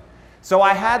something. So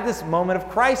I had this moment of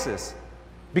crisis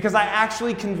because I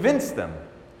actually convinced them.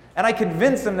 And I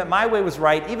convinced them that my way was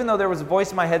right, even though there was a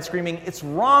voice in my head screaming, "It's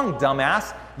wrong,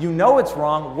 dumbass. You know it's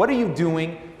wrong. What are you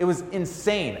doing?" It was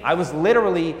insane. I was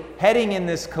literally heading in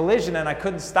this collision and I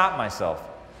couldn't stop myself.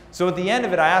 So at the end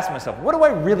of it, I asked myself, what do I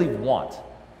really want?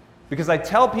 Because I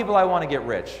tell people I want to get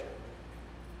rich,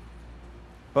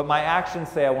 but my actions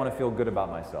say I want to feel good about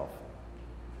myself.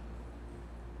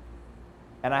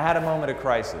 And I had a moment of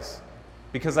crisis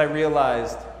because I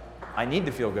realized I need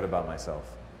to feel good about myself.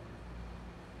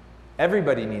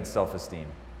 Everybody needs self-esteem.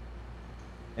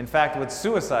 In fact, what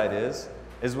suicide is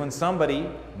when somebody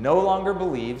no longer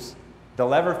believes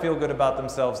they'll ever feel good about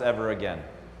themselves ever again.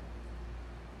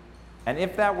 And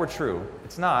if that were true,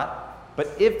 it's not, but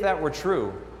if that were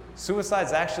true, suicide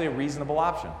is actually a reasonable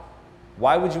option.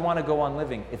 Why would you want to go on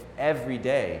living if every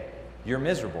day you're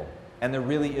miserable and there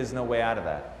really is no way out of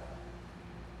that?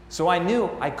 So I knew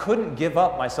I couldn't give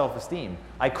up my self-esteem.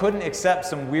 I couldn't accept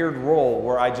some weird role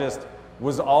where I just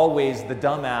was always the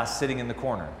dumbass sitting in the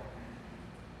corner,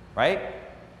 right?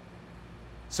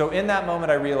 So in that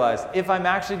moment I realized if I'm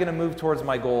actually going to move towards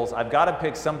my goals, I've got to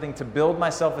pick something to build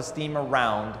my self-esteem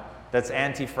around that's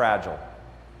anti-fragile.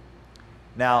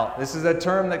 Now, this is a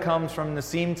term that comes from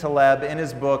Nassim Taleb in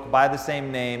his book by the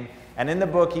same name. And in the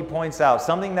book, he points out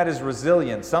something that is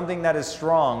resilient, something that is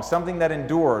strong, something that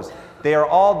endures. They are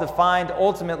all defined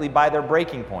ultimately by their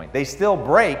breaking point. They still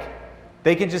break.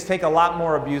 They can just take a lot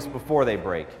more abuse before they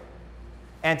break.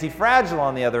 Anti-fragile,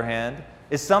 on the other hand,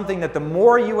 is something that the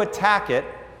more you attack it,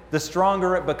 the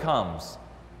stronger it becomes.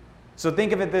 So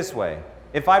think of it this way.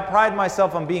 If I pride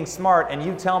myself on being smart and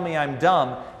you tell me I'm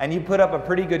dumb and you put up a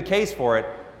pretty good case for it,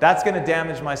 that's going to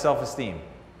damage my self-esteem.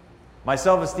 My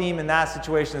self-esteem in that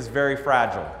situation is very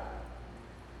fragile.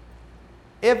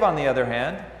 If, on the other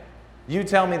hand, you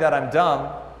tell me that I'm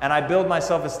dumb and I build my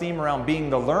self-esteem around being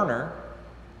the learner,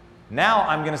 now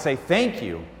I'm going to say, thank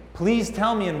you. Please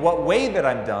tell me in what way that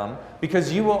I'm dumb,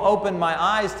 because you will open my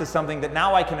eyes to something that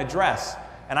now I can address,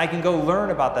 and I can go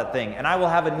learn about that thing, and I will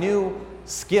have a new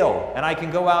skill, and I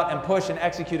can go out and push and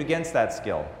execute against that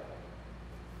skill.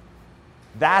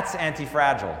 That's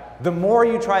anti-fragile. The more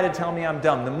you try to tell me I'm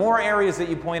dumb, the more areas that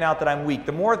you point out that I'm weak,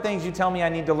 the more things you tell me I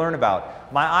need to learn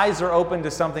about, my eyes are open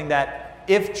to something that,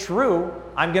 if true,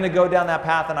 I'm going to go down that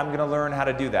path and I'm going to learn how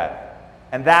to do that.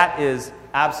 And that is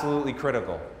absolutely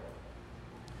critical.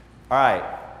 All right.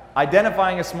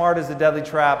 Identifying as smart is a deadly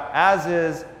trap, as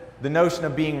is the notion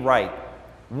of being right.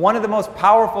 One of the most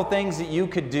powerful things that you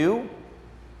could do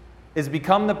is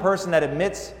become the person that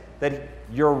admits that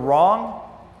you're wrong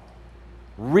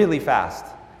really fast.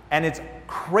 And it's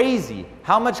crazy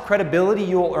how much credibility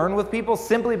you will earn with people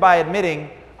simply by admitting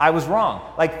I was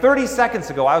wrong. Like 30 seconds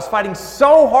ago, I was fighting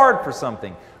so hard for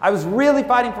something. I was really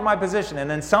fighting for my position, and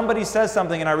then somebody says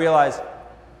something and I realize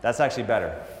that's actually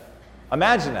better.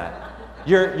 Imagine that.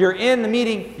 You're in the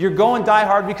meeting, you're going die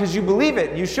hard because you believe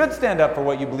it. You should stand up for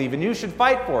what you believe and you should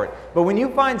fight for it. But when you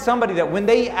find somebody that when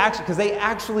they actually, because they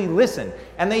actually listen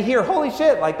and they hear, holy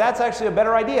shit, like that's actually a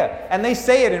better idea. And they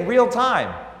say it in real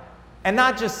time. And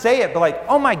not just say it, but like,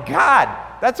 oh my God,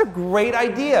 that's a great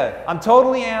idea. I'm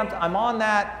totally amped, I'm on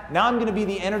that. Now I'm going to be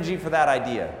the energy for that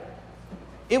idea.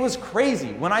 It was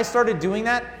crazy. When I started doing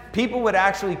that, people would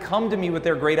actually come to me with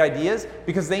their great ideas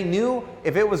because they knew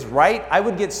if it was right, I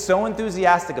would get so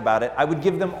enthusiastic about it. I would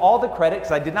give them all the credit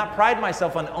because I did not pride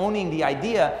myself on owning the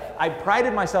idea. I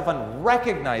prided myself on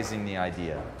recognizing the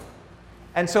idea.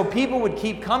 And so people would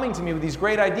keep coming to me with these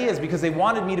great ideas because they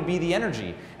wanted me to be the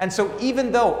energy. And so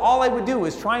even though all I would do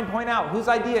is try and point out whose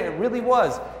idea it really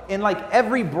was, in like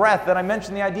every breath that I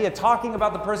mentioned the idea, talking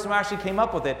about the person who actually came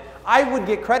up with it, I would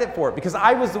get credit for it because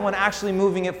I was the one actually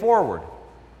moving it forward.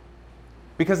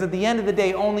 Because at the end of the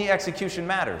day, only execution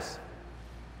matters.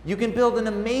 You can build an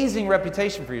amazing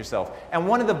reputation for yourself. And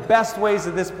one of the best ways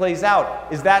that this plays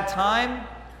out is that time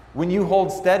when you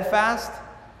hold steadfast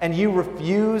and you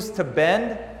refuse to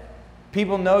bend.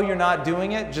 People know you're not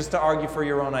doing it just to argue for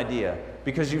your own idea,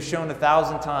 because you've shown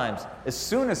 1,000 times, as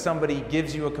soon as somebody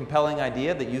gives you a compelling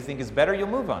idea that you think is better, you'll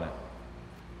move on it.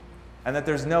 And that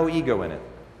there's no ego in it.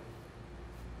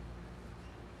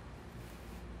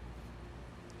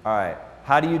 All right,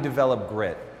 how do you develop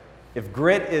grit? If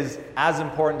grit is as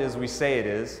important as we say it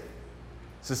is,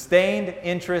 sustained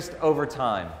interest over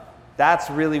time, that's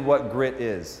really what grit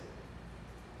is.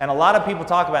 And a lot of people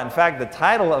talk about, in fact, the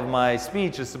title of my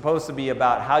speech is supposed to be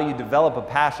about how you develop a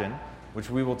passion, which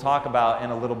we will talk about in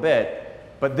a little bit,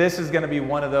 but this is going to be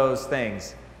one of those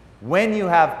things. When you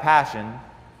have passion,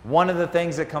 one of the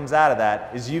things that comes out of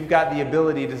that is you've got the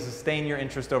ability to sustain your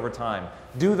interest over time.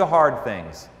 Do the hard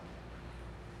things.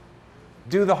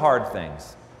 Do the hard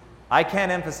things. I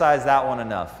can't emphasize that one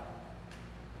enough.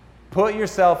 Put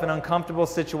yourself in uncomfortable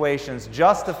situations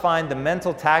just to find the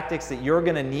mental tactics that you're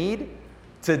going to need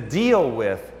to deal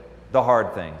with the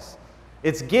hard things.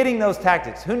 It's getting those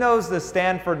tactics. Who knows the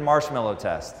Stanford marshmallow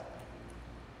test?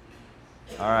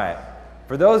 All right.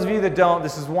 For those of you that don't,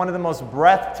 this is one of the most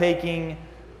breathtaking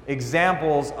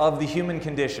examples of the human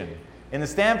condition. In the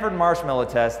Stanford marshmallow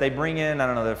test, they bring in, I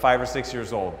don't know, they're 5 or 6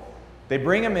 years old. They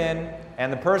bring them in,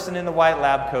 and the person in the white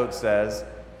lab coat says,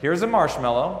 here's a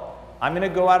marshmallow. I'm going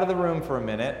to go out of the room for a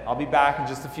minute. I'll be back in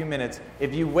just a few minutes.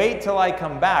 If you wait till I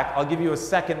come back, I'll give you a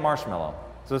second marshmallow.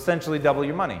 So essentially double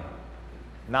your money.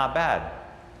 Not bad.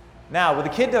 Now, what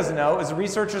the kid doesn't know is the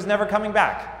researcher's never coming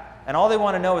back. And all they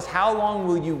want to know is how long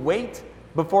will you wait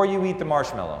before you eat the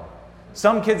marshmallow?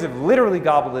 Some kids have literally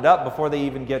gobbled it up before they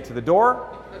even get to the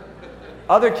door.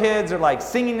 Other kids are like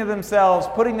singing to themselves,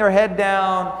 putting their head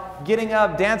down, getting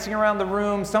up, dancing around the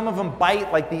room. Some of them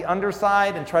bite like the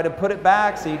underside and try to put it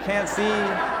back so you can't see.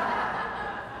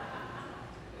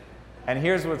 And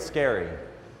here's what's scary.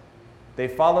 They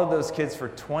followed those kids for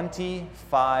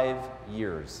 25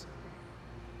 years.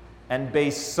 And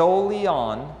based solely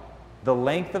on the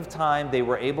length of time they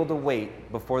were able to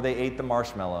wait before they ate the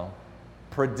marshmallow,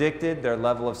 predicted their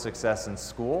level of success in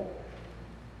school,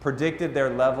 predicted their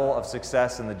level of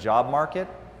success in the job market.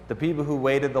 The people who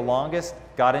waited the longest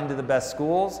got into the best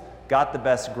schools, got the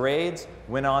best grades,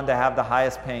 went on to have the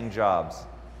highest paying jobs.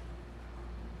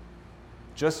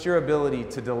 Just your ability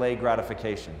to delay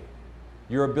gratification,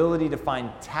 your ability to find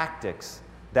tactics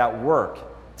that work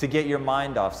to get your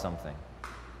mind off something.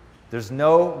 There's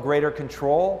no greater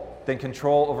control than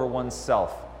control over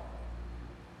oneself.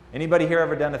 Anybody here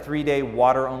ever done a 3-day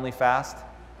water-only fast?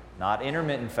 Not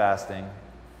intermittent fasting.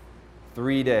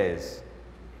 3 days.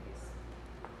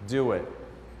 Do it.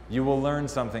 You will learn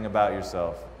something about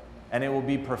yourself, and it will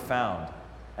be profound.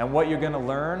 And what you're going to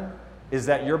learn is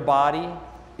that your body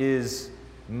is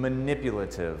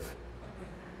manipulative.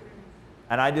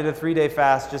 And I did a 3-day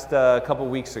fast just a couple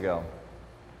weeks ago.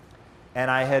 And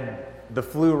I had the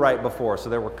flu right before, so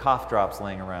there were cough drops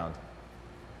laying around.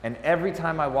 And every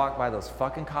time I walked by those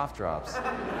fucking cough drops,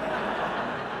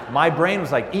 my brain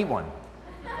was like, eat one.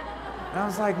 And I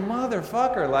was like,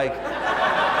 motherfucker, like,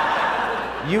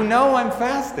 you know I'm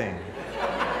fasting.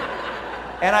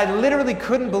 And I literally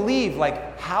couldn't believe,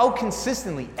 like, how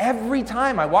consistently, every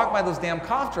time I walked by those damn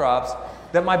cough drops,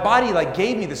 that my body, like,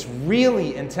 gave me this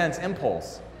really intense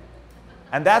impulse.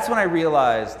 And that's when I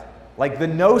realized, like, the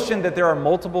notion that there are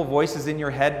multiple voices in your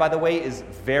head, by the way, is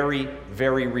very,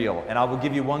 very real. And I will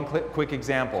give you one quick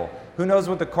example. Who knows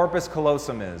what the corpus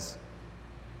callosum is?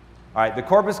 All right, the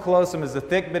corpus callosum is the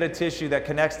thick bit of tissue that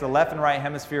connects the left and right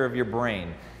hemisphere of your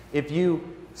brain. If you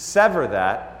sever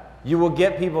that, you will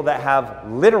get people that have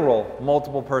literal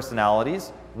multiple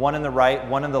personalities, one in the right,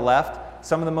 one in the left.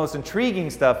 Some of the most intriguing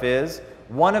stuff is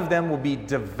one of them will be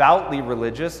devoutly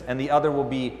religious and the other will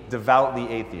be devoutly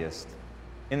atheist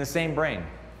in the same brain.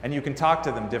 And you can talk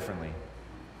to them differently.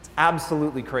 It's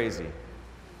absolutely crazy.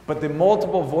 But the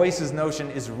multiple voices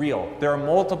notion is real. There are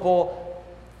multiple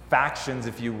factions,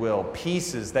 if you will,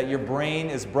 pieces that your brain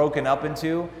is broken up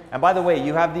into. And by the way,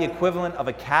 you have the equivalent of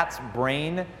a cat's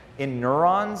brain in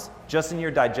neurons just in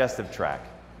your digestive tract.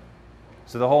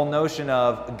 So the whole notion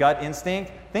of gut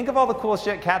instinct, think of all the cool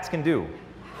shit cats can do.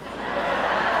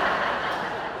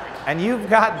 And you've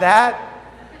got that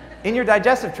in your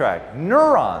digestive tract.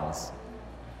 Neurons.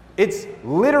 It's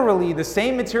literally the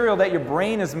same material that your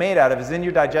brain is made out of is in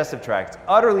your digestive tract. It's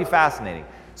utterly fascinating.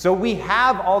 So we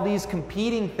have all these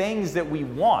competing things that we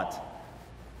want.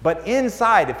 But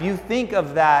inside, if you think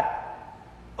of that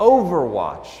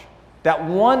overwatch, that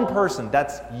one person,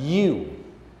 that's you,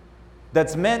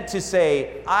 that's meant to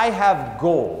say, I have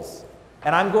goals,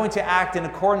 and I'm going to act in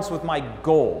accordance with my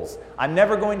goals. I'm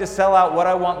never going to sell out what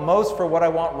I want most for what I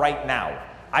want right now.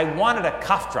 I wanted a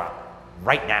cough drop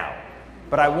right now,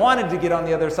 but I wanted to get on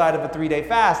the other side of a 3-day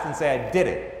fast and say I did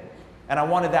it, and I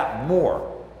wanted that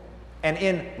more. And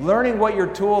in learning what your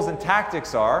tools and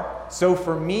tactics are, so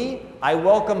for me, I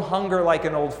welcome hunger like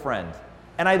an old friend.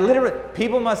 And I literally,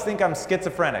 people must think I'm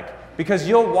schizophrenic, because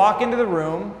you'll walk into the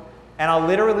room And I'll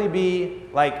literally be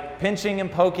like pinching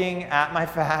and poking at my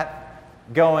fat,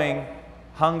 going,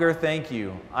 hunger, thank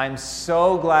you. I'm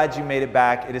so glad you made it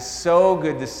back. It is so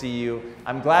good to see you.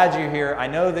 I'm glad you're here. I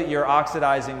know that you're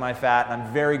oxidizing my fat, and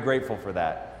I'm very grateful for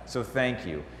that. So thank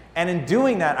you. And in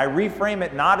doing that, I reframe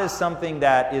it not as something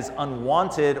that is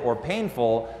unwanted or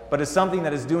painful, but as something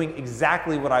that is doing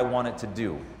exactly what I want it to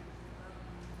do.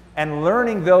 And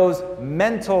learning those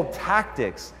mental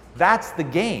tactics, that's the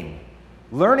game.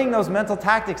 Learning those mental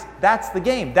tactics, that's the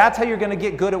game. That's how you're going to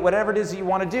get good at whatever it is that you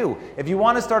want to do. If you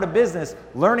want to start a business,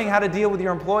 learning how to deal with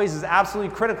your employees is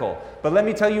absolutely critical. But let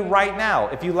me tell you right now,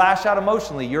 if you lash out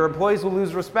emotionally, your employees will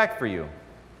lose respect for you.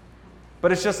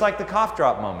 But it's just like the cough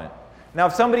drop moment. Now,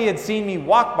 if somebody had seen me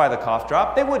walk by the cough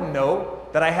drop, they wouldn't know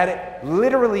that I had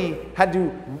literally had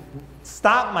to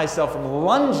stop myself from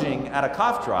lunging at a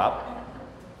cough drop.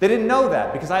 They didn't know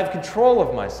that because I have control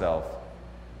of myself.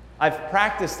 I've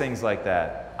practiced things like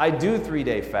that. I do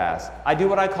 3-day fast. I do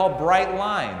what I call bright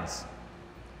lines.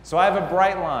 So I have a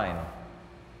bright line.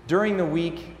 During the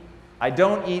week, I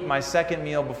don't eat my second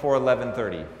meal before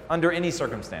 11:30, under any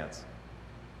circumstance.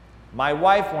 My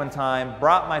wife one time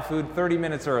brought my food 30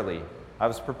 minutes early. I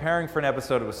was preparing for an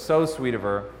episode. It was so sweet of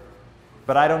her.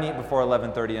 But I don't eat before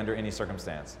 11:30 under any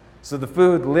circumstance. So the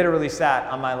food literally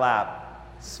sat on my lap,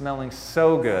 smelling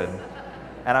so good.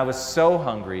 And I was so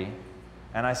hungry.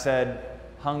 And I said,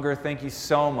 hunger, thank you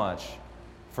so much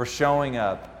for showing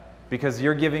up, because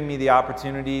you're giving me the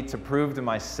opportunity to prove to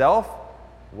myself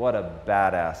what a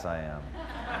badass I am.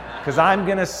 Because I'm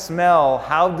going to smell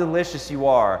how delicious you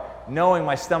are, knowing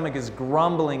my stomach is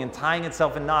grumbling and tying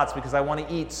itself in knots because I want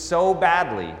to eat so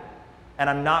badly, and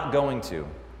I'm not going to.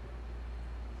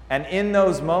 And in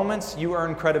those moments, you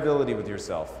earn credibility with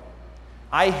yourself.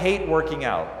 I hate working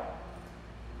out.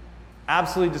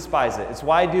 Absolutely despise it. It's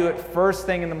why I do it first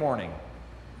thing in the morning.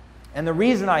 And the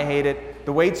reason I hate it,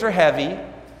 the weights are heavy,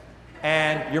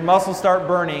 and your muscles start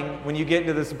burning when you get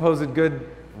into the supposed good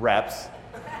reps.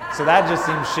 So that just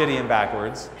seems shitty and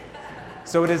backwards.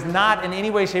 So it is not in any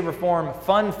way, shape, or form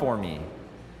fun for me.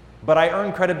 But I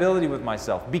earn credibility with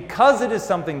myself because it is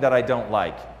something that I don't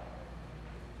like.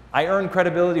 I earn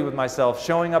credibility with myself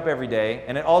showing up every day,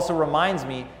 and it also reminds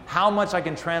me how much I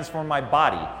can transform my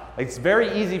body. It's very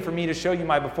easy for me to show you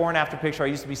my before and after picture. I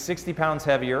used to be 60 pounds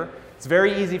heavier. It's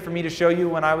very easy for me to show you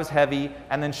when I was heavy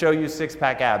and then show you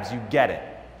six-pack abs. You get it.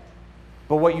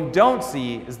 But what you don't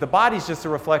see is the body's just a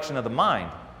reflection of the mind.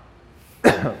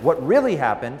 What really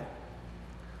happened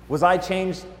was I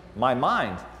changed my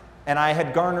mind, and I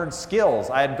had garnered skills.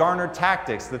 I had garnered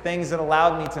tactics. The things that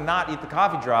allowed me to not eat the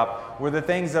coffee drop were the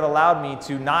things that allowed me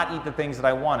to not eat the things that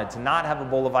I wanted, to not have a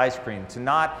bowl of ice cream, to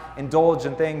not indulge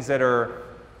in things that are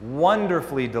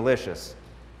wonderfully delicious,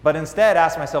 but instead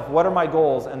ask myself, what are my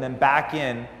goals, and then back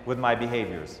in with my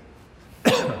behaviors.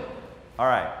 All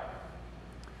right.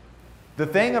 The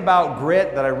thing about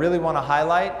grit that I really want to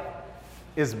highlight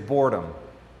is boredom.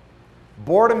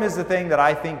 Boredom is the thing that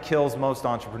I think kills most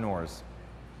entrepreneurs.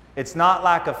 It's not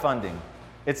lack of funding.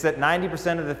 It's that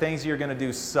 90% of the things you're going to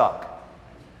do suck.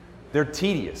 They're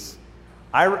tedious.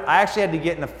 I actually had to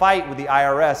get in a fight with the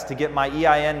IRS to get my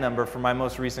EIN number for my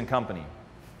most recent company.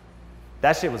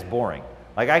 That shit was boring.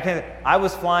 Like I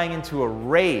was flying into a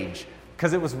rage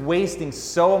because it was wasting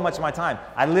so much of my time.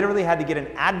 I literally had to get an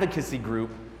advocacy group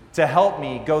to help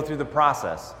me go through the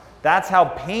process. That's how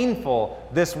painful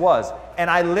this was.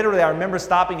 And I remember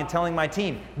stopping and telling my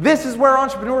team, this is where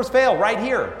entrepreneurs fail, right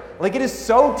here. Like, it is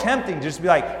so tempting just to be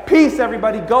like, peace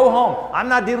everybody, go home. I'm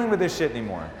not dealing with this shit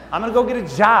anymore. I'm gonna go get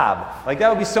a job. Like, that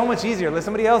would be so much easier. Let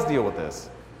somebody else deal with this.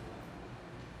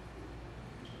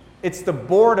 It's the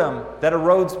boredom that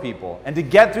erodes people. And to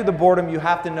get through the boredom, you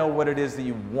have to know what it is that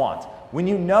you want. When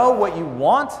you know what you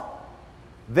want,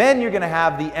 then you're going to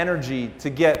have the energy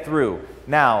to get through.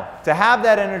 Now, to have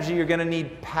that energy, you're going to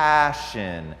need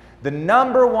passion. The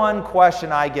number one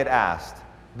question I get asked,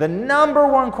 I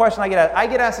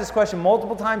get asked this question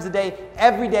multiple times a day,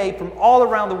 every day, from all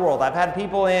around the world. I've had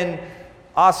people in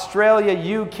Australia,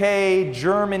 UK,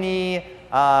 Germany,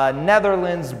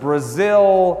 Netherlands,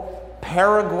 Brazil,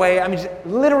 Paraguay, I mean, just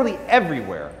literally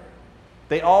everywhere.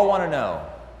 They all want to know,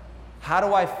 how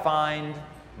do I find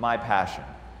my passion?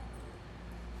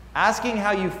 Asking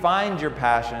how you find your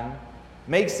passion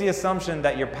makes the assumption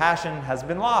that your passion has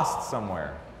been lost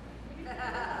somewhere.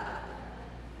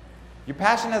 Your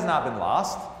passion has not been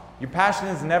lost. Your passion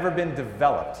has never been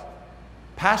developed.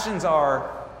 Passions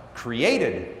are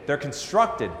created, they're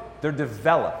constructed, they're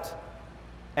developed.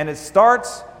 And it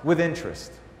starts with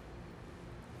interest.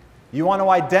 You want to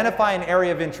identify an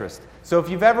area of interest. So if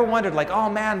you've ever wondered, like, oh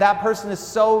man, that person is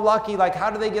so lucky, like how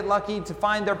do they get lucky to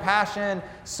find their passion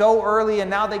so early and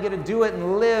now they get to do it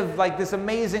and live like this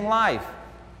amazing life?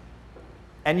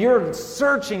 And you're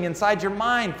searching inside your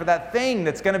mind for that thing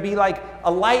that's going to be like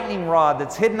a lightning rod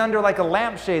that's hidden under like a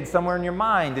lampshade somewhere in your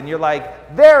mind. And you're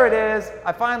like, there it is,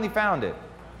 I finally found it.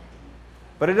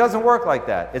 But it doesn't work like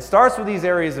that. It starts with these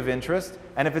areas of interest,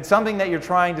 and if it's something that you're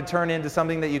trying to turn into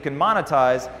something that you can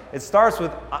monetize, it starts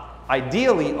with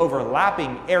ideally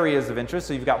overlapping areas of interest,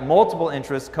 so you've got multiple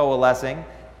interests coalescing,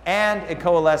 and it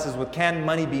coalesces with, can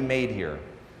money be made here?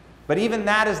 But even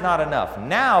that is not enough.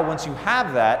 Now, once you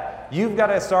have that, you've got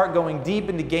to start going deep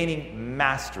into gaining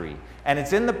mastery. And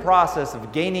it's in the process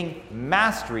of gaining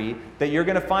mastery that you're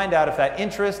going to find out if that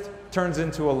interest turns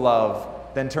into a love,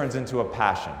 then turns into a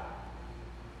passion.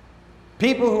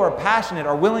 People who are passionate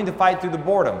are willing to fight through the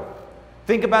boredom.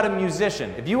 Think about a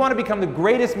musician. If you want to become the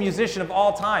greatest musician of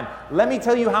all time, let me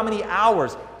tell you how many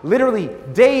hours, literally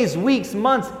days, weeks,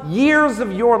 months, years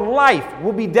of your life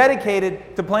will be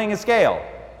dedicated to playing a scale.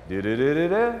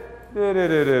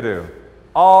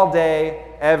 All day,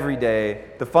 every day,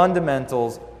 the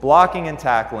fundamentals, blocking and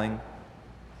tackling.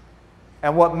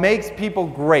 And what makes people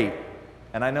great,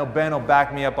 and I know Ben will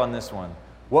back me up on this one,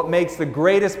 what makes the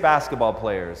greatest basketball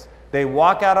players, they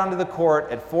walk out onto the court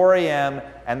at 4 a.m.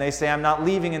 and they say, I'm not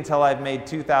leaving until I've made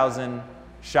 2,000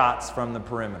 shots from the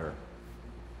perimeter.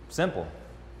 Simple.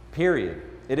 Period.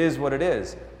 It is what it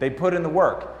is. They put in the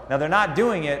work. Now, they're not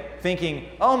doing it thinking,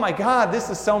 oh my God, this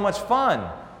is so much fun.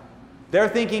 They're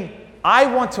thinking, I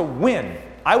want to win.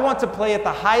 I want to play at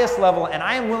the highest level, and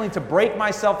I am willing to break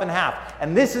myself in half.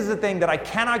 And this is the thing that I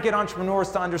cannot get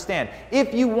entrepreneurs to understand.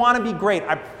 If you want to be great,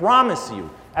 I promise you,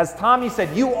 as Tommy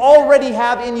said, you already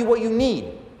have in you what you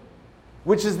need,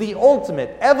 which is the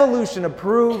ultimate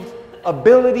evolution-approved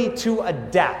ability to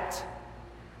adapt.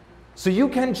 So you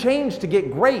can change to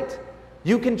get great.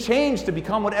 You can change to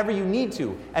become whatever you need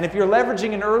to. And if you're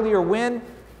leveraging an earlier win,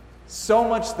 so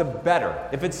much the better.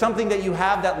 If it's something that you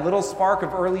have that little spark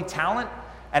of early talent,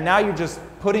 and now you're just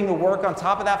putting the work on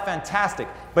top of that, fantastic.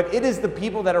 But it is the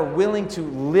people that are willing to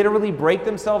literally break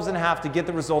themselves in half to get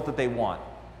the result that they want.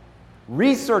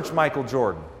 Research Michael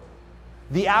Jordan,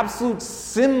 the absolute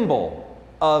symbol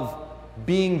of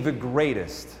being the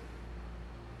greatest.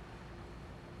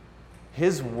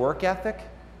 His work ethic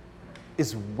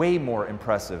is way more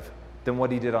impressive than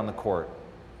what he did on the court.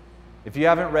 If you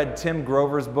haven't read Tim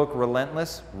Grover's book,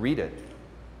 Relentless, read it.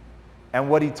 And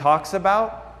what he talks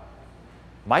about,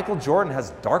 Michael Jordan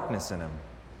has darkness in him.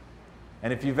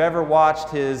 And if you've ever watched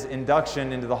his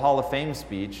induction into the Hall of Fame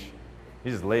speech, he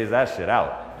just lays that shit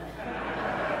out.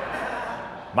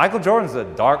 Michael Jordan's a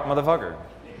dark motherfucker.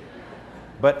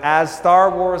 But as Star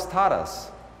Wars taught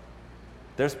us,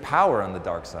 there's power on the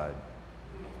dark side.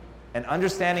 And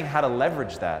understanding how to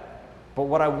leverage that. But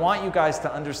what I want you guys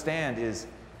to understand is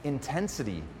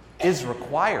intensity is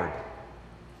required.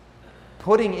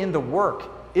 Putting in the work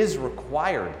is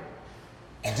required.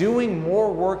 Doing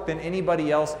more work than anybody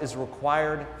else is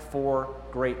required for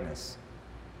greatness.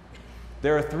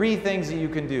 There are 3 things that you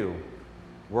can do.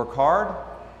 Work hard,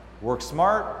 work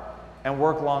smart, and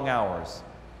work long hours.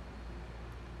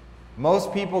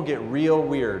 Most people get real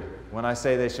weird when I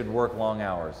say they should work long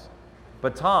hours.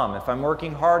 But Tom, if I'm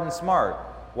working hard and smart,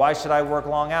 why should I work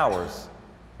long hours?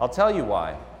 I'll tell you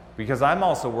why. Because I'm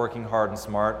also working hard and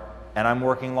smart, and I'm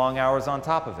working long hours on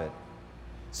top of it.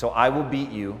 So I will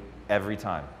beat you every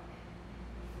time.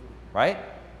 Right?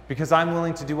 Because I'm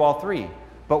willing to do all 3.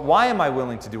 But why am I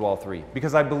willing to do all 3?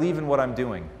 Because I believe in what I'm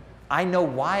doing. I know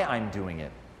why I'm doing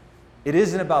it. It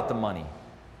isn't about the money.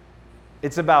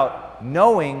 It's about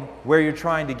knowing where you're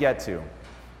trying to get to.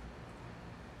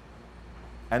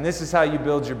 And this is how you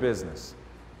build your business.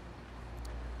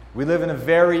 We live in a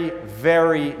very,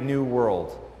 very new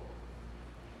world.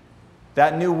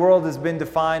 That new world has been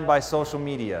defined by social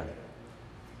media.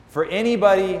 For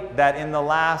anybody that in the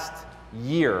last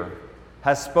year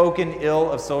has spoken ill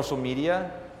of social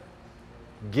media,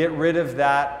 get rid of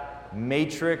that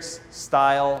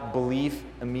matrix-style belief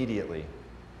immediately.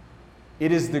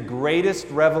 It is the greatest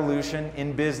revolution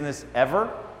in business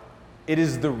ever. It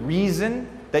is the reason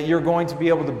that you're going to be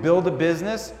able to build a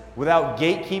business without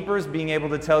gatekeepers being able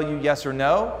to tell you yes or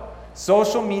no.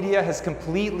 Social media has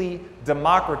completely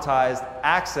democratized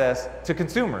access to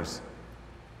consumers.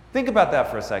 Think about that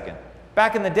for a second.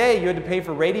 Back in the day, you had to pay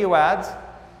for radio ads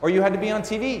or you had to be on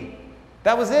TV.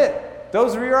 That was it.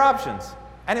 Those were your options.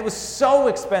 And it was so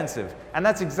expensive. And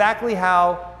that's exactly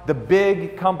how the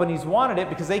big companies wanted it,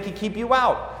 because they could keep you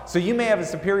out. So you may have a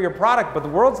superior product, but the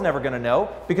world's never going to know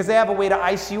because they have a way to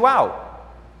ice you out.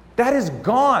 That is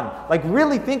gone. Like,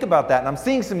 really think about that. And I'm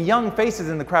seeing some young faces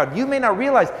in the crowd. You may not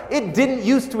realize it didn't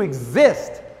used to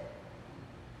exist.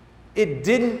 It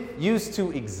didn't used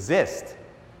to exist.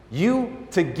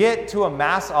 To get to a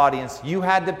mass audience, you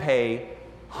had to pay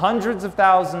hundreds of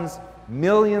thousands,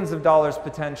 millions of dollars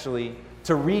potentially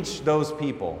to reach those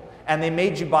people. And they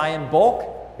made you buy in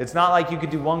bulk. It's not like you could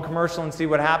do one commercial and see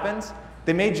what happens.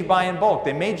 They made you buy in bulk.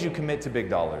 They made you commit to big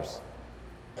dollars.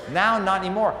 Now, not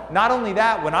anymore. Not only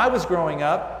that, when I was growing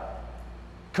up,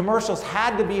 commercials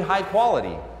had to be high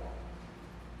quality.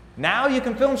 Now you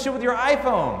can film shit with your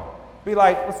iPhone. Be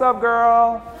like, what's up,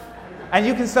 girl? And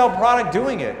you can sell product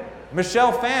doing it.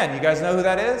 Michelle Phan, you guys know who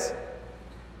that is?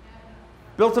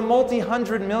 Built a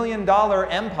multi-$100 million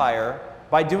empire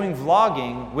by doing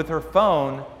vlogging with her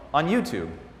phone on YouTube.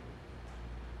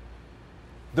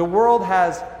 The world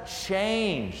has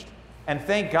changed. And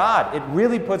thank God, it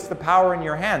really puts the power in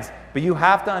your hands. But you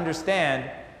have to understand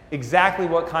exactly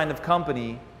what kind of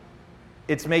company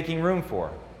it's making room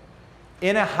for.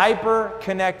 In a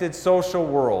hyper-connected social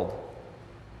world,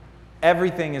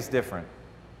 everything is different.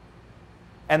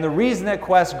 And the reason that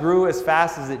Quest grew as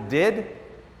fast as it did,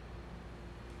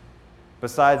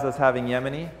 besides us having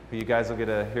Yemeni, who you guys will get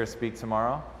to hear speak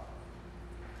tomorrow,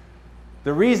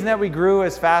 the reason that we grew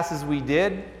as fast as we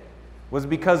did was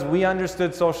because we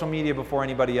understood social media before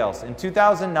anybody else. In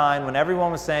 2009, when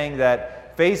everyone was saying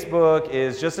that Facebook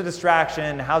is just a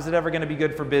distraction, how's it ever going to be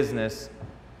good for business,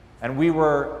 and we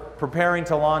were preparing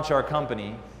to launch our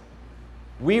company,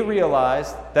 we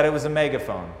realized that it was a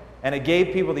megaphone, and it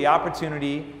gave people the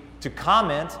opportunity to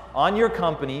comment on your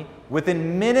company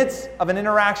within minutes of an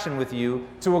interaction with you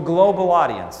to a global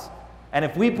audience. And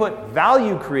if we put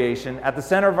value creation at the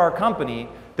center of our company,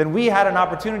 then we had an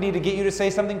opportunity to get you to say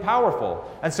something powerful.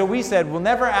 And so we said, we'll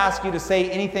never ask you to say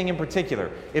anything in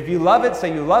particular. If you love it,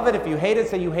 say you love it. If you hate it,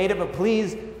 say you hate it, but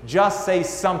please just say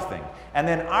something. And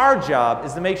then our job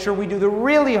is to make sure we do the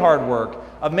really hard work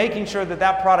of making sure that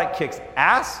that product kicks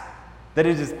ass, that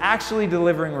it is actually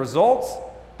delivering results,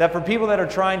 that for people that are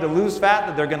trying to lose fat,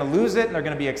 that they're going to lose it and they're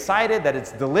going to be excited, that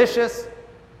it's delicious.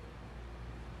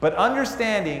 But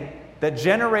understanding that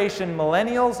Generation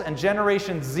Millennials and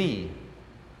Generation Z,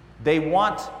 they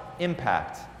want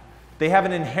impact. They have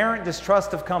an inherent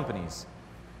distrust of companies.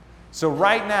 So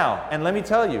right now, and let me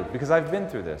tell you, because I've been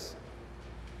through this,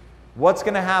 what's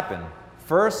going to happen?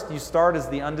 First, you start as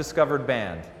the undiscovered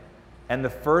band. And the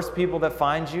first people that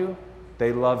find you,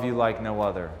 they love you like no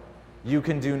other. You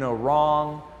can do no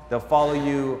wrong. They'll follow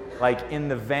you like in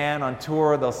the van on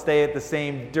tour. They'll stay at the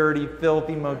same dirty,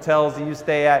 filthy motels that you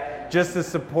stay at just to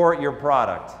support your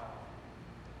product.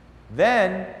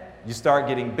 Then you start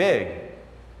getting big.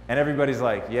 And everybody's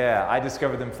like, yeah, I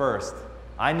discovered them first.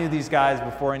 I knew these guys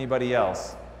before anybody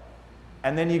else.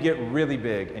 And then you get really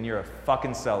big and you're a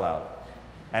fucking sellout.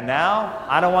 And now,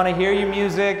 I don't want to hear your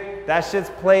music. That shit's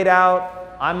played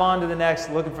out. I'm on to the next,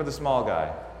 looking for the small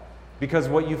guy. Because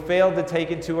what you failed to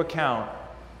take into account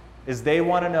is they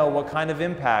want to know what kind of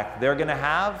impact they're going to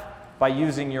have by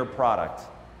using your product.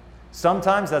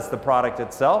 Sometimes that's the product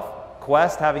itself.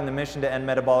 Quest, having the mission to end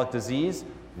metabolic disease,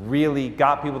 really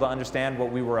got people to understand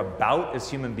what we were about as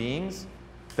human beings.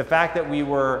 The fact that we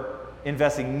were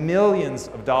investing millions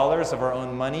of dollars of our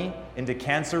own money into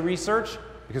cancer research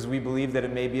because we believe that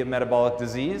it may be a metabolic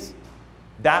disease,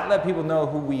 that let people know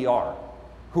who we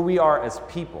are as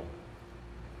people.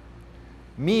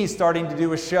 Me starting to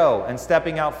do a show and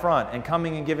stepping out front and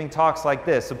coming and giving talks like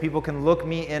this so people can look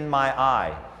me in my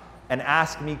eye and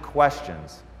ask me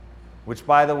questions, which,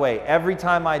 by the way, every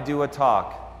time I do a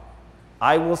talk,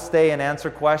 I will stay and answer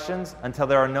questions until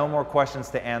there are no more questions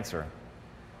to answer.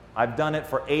 I've done it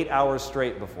for 8 hours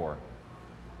straight before.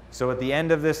 So at the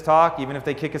end of this talk, even if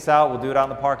they kick us out, we'll do it out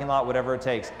in the parking lot, whatever it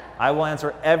takes. I will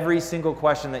answer every single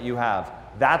question that you have.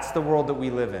 That's the world that we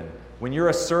live in. When you're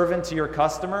a servant to your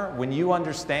customer, when you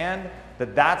understand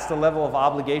that that's the level of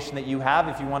obligation that you have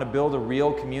if you want to build a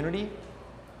real community,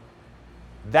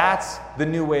 that's the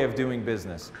new way of doing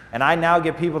business. And I now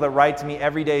get people that write to me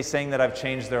every day saying that I've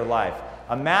changed their life.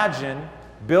 Imagine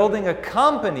building a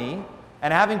company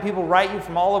and having people write you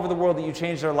from all over the world that you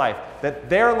changed their life, that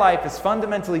their life is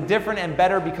fundamentally different and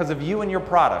better because of you and your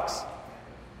products.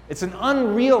 It's an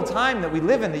unreal time that we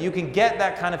live in that you can get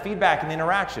that kind of feedback and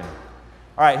interaction.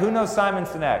 All right, who knows Simon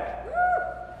Sinek?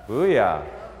 Booyah.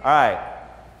 All right,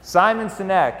 Simon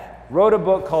Sinek wrote a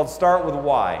book called Start With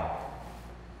Why.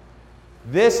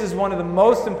 This is one of the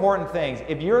most important things.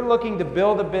 If you're looking to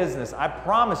build a business, I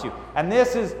promise you, and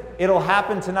it'll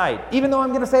happen tonight, even though I'm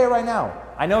going to say it right now.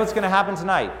 I know it's going to happen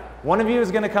tonight. One of you is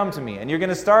going to come to me and you're going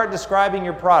to start describing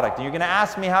your product and you're going to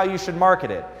ask me how you should market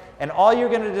it. And all you're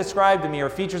going to describe to me are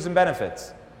features and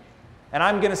benefits. And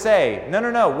I'm going to say,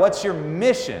 no, what's your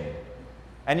mission?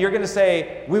 And you're going to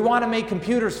say, we want to make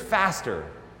computers faster.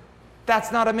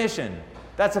 That's not a mission.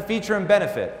 That's a feature and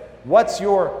benefit. What's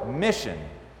your mission?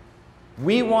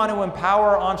 We want to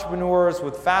empower entrepreneurs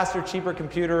with faster, cheaper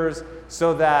computers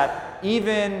so that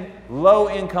even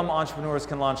low-income entrepreneurs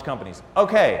can launch companies.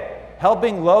 Okay.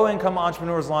 Helping low-income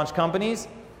entrepreneurs launch companies,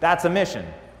 that's a mission.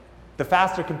 The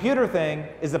faster computer thing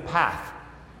is a path.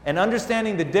 And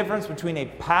understanding the difference between a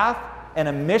path and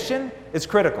a mission is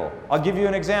critical. I'll give you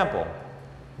an example.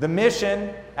 The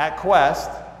mission at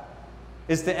Quest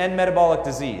is to end metabolic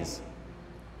disease.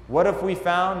 What if we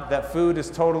found that food is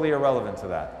totally irrelevant to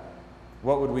that?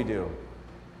 What would we do?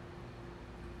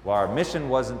 Well, our mission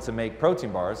wasn't to make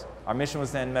protein bars. Our mission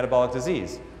was to end metabolic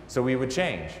disease. So we would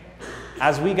change.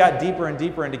 As we got deeper and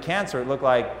deeper into cancer, it looked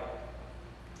like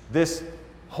this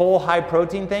whole high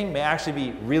protein thing may actually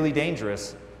be really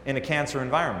dangerous in a cancer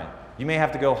environment. You may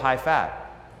have to go high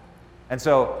fat. And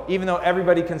so even though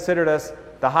everybody considered us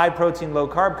the high protein, low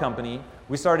carb company,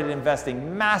 we started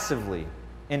investing massively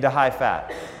into high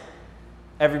fat.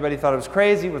 Everybody thought it was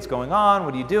crazy. What's going on?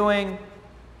 What are you doing?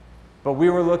 But we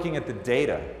were looking at the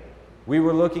data. We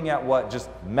were looking at what just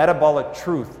metabolic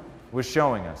truth was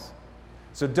showing us.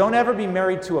 So don't ever be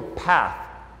married to a path,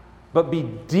 but be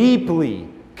deeply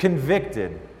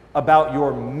convicted about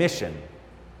your mission.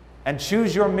 And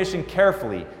choose your mission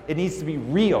carefully. It needs to be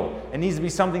real. It needs to be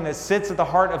something that sits at the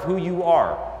heart of who you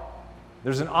are.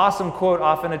 There's an awesome quote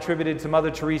often attributed to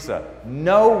Mother Teresa.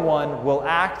 No one will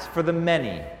act for the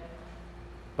many,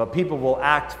 but people will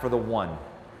act for the one.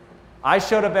 I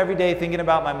showed up every day thinking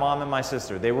about my mom and my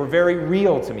sister. They were very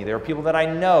real to me. They were people that I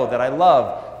know, that I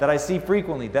love, that I see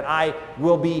frequently, that I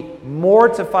will be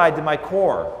mortified to my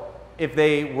core if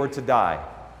they were to die.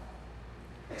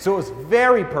 So it was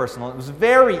very personal. It was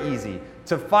very easy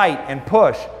to fight and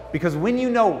push, because when you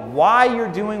know why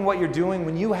you're doing what you're doing,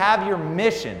 when you have your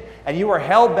mission and you are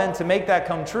hell-bent to make that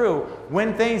come true,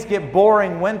 when things get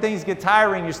boring, when things get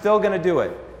tiring, you're still going to do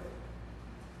it.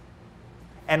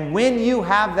 And when you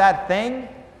have that thing,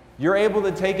 you're able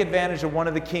to take advantage of one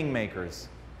of the kingmakers,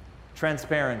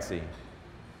 transparency.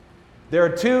 There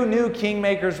are two new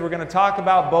kingmakers. We're going to talk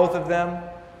about both of them.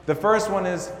 The first one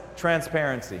is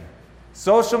transparency.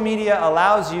 Social media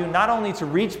allows you not only to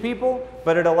reach people,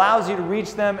 but it allows you to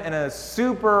reach them in a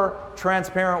super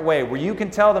transparent way where you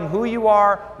can tell them who you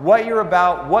are, what you're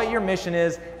about, what your mission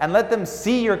is, and let them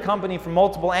see your company from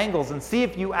multiple angles and see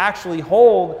if you actually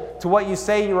hold to what you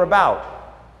say you're about.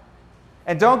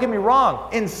 And don't get me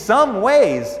wrong, in some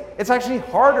ways, it's actually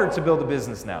harder to build a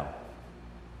business now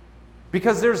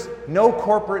because there's no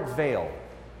corporate veil,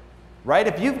 right?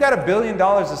 If you've got $1 billion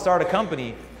to start a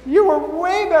company, you were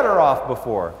way better off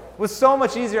before. It was so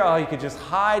much easier. Oh, you could just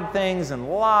hide things and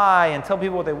lie and tell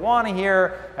people what they want to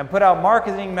hear and put out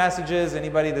marketing messages.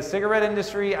 Anybody in the cigarette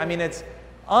industry? I mean, it's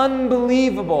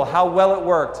unbelievable how well it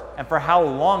worked and for how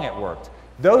long it worked.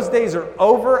 Those days are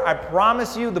over. I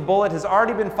promise you, the bullet has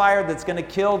already been fired that's going to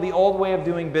kill the old way of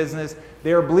doing business.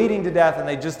 They are bleeding to death and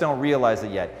they just don't realize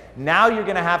it yet. Now you're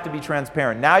going to have to be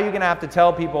transparent. Now you're going to have to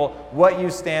tell people what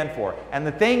you stand for. And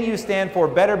the thing you stand for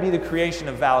better be the creation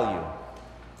of value.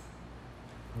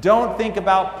 Don't think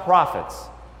about profits.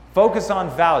 Focus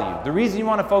on value. The reason you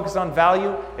want to focus on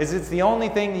value is it's the only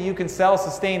thing that you can sell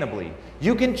sustainably.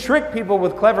 You can trick people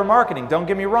with clever marketing, don't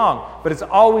get me wrong, but it's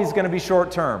always going to be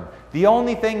short term. The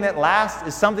only thing that lasts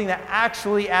is something that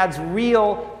actually adds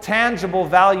real, tangible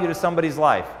value to somebody's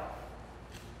life.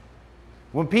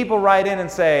 When people write in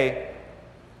and say,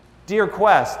 "Dear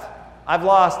Quest, I've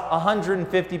lost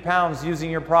 150 pounds using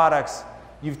your products.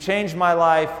 You've changed my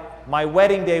life. My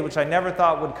wedding day, which I never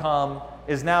thought would come,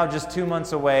 is now just 2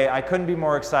 months away. I couldn't be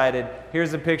more excited.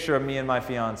 Here's a picture of me and my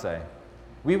fiance."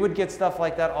 We would get stuff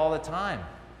like that all the time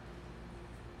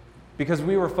because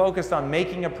we were focused on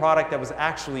making a product that was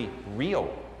actually real.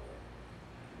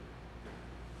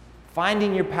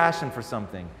 Finding your passion for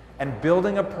something and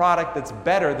building a product that's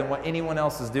better than what anyone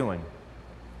else is doing.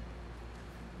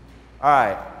 All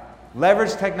right.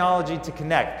 Leverage technology to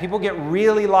connect. People get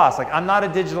really lost. Like, I'm not a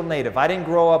digital native. I didn't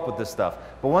grow up with this stuff.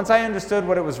 But once I understood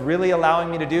what it was really allowing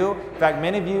me to do, in fact,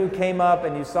 many of you came up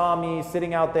and you saw me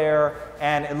sitting out there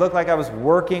and it looked like I was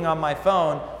working on my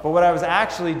phone, but what I was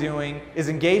actually doing is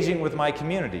engaging with my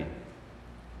community.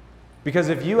 Because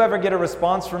if you ever get a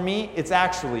response from me, it's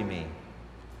actually me.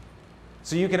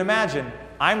 So you can imagine,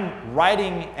 I'm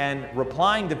writing and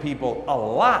replying to people a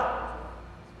lot.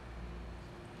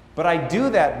 But I do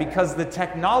that because the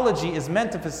technology is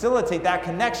meant to facilitate that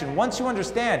connection. Once you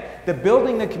understand that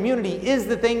building the community is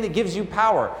the thing that gives you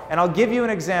power. And I'll give you an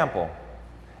example.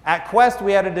 At Quest,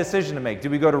 we had a decision to make. Do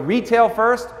we go to retail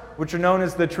first, which are known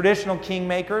as the traditional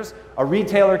kingmakers? A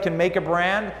retailer can make a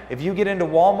brand. If you get into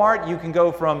Walmart, you can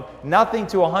go from nothing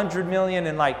to 100 million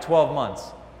in like 12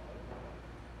 months.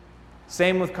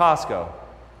 Same with Costco.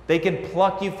 They can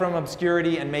pluck you from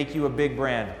obscurity and make you a big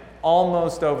brand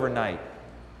almost overnight.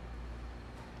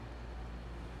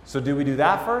 So do we do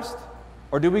that first?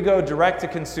 Or do we go direct to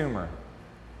consumer?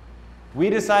 We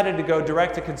decided to go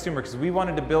direct to consumer because we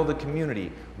wanted to build a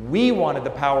community. We wanted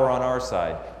the power on our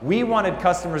side. We wanted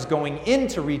customers going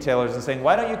into retailers and saying,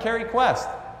 why don't you carry Quest?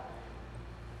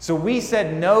 So we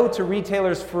said no to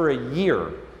retailers for a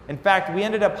year. In fact, we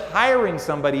ended up hiring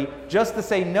somebody just to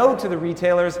say no to the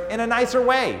retailers in a nicer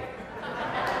way.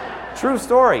 True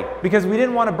story, because we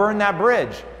didn't want to burn that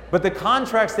bridge. But the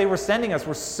contracts they were sending us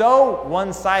were so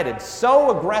one-sided,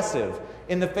 so aggressive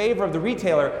in the favor of the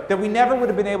retailer that we never would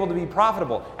have been able to be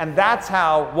profitable. And that's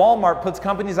how Walmart puts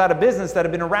companies out of business that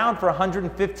have been around for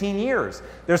 115 years.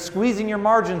 They're squeezing your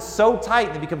margins so tight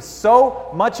and it becomes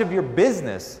so much of your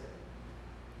business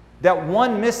that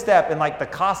one misstep in like the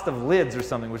cost of lids or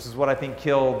something, which is what I think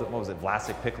killed, what was it,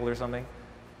 Vlasic Pickle or something?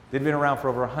 They'd been around for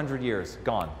over 100 years,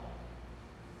 gone.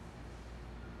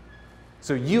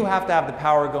 So you have to have the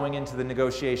power going into the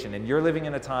negotiation, and you're living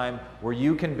in a time where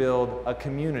you can build a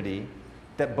community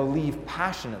that believe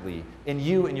passionately in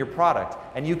you and your product,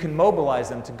 and you can mobilize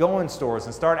them to go in stores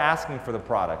and start asking for the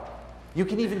product. You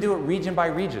can even do it region by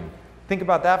region. Think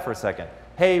about that for a second.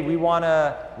 Hey, we want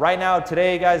to, right now,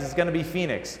 today, guys, it's going to be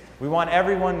Phoenix. We want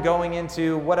everyone going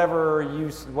into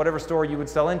whatever store you would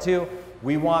sell into.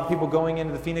 We want people going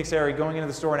into the Phoenix area, going into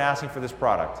the store and asking for this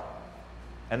product.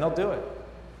 And they'll do it.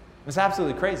 It's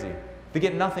absolutely crazy. They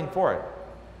get nothing for it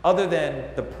other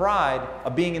than the pride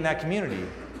of being in that community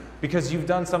because you've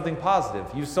done something positive.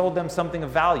 You've sold them something of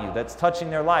value that's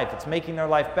touching their life. It's making their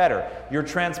life better. You're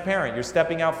transparent. You're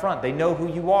stepping out front. They know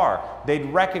who you are. They'd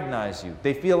recognize you.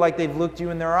 They feel like they've looked you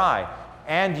in their eye.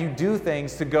 And you do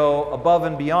things to go above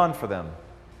and beyond for them.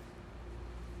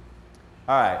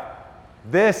 All right.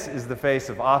 This is the face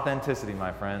of authenticity,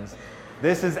 my friends.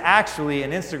 This is actually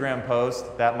an Instagram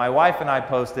post that my wife and I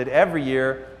posted every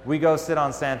year. We go sit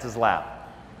on Santa's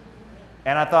lap.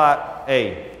 And I thought,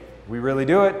 hey, we really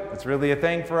do it. It's really a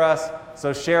thing for us.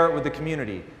 So share it with the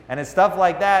community. And it's stuff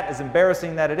like that, as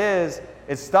embarrassing that it is,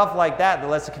 it's stuff like that that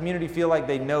lets the community feel like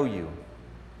they know you.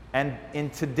 And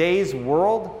in today's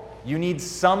world, you need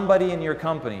somebody in your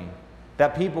company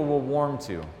that people will warm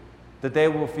to, that they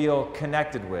will feel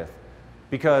connected with.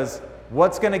 Because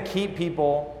what's going to keep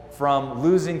people from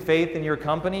losing faith in your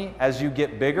company as you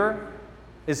get bigger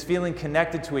is feeling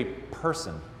connected to a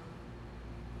person.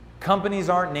 Companies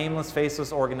aren't nameless,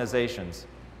 faceless organizations,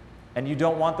 and you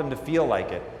don't want them to feel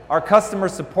like it. Our customer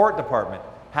support department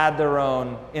had their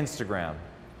own Instagram,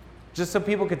 just so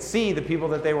people could see the people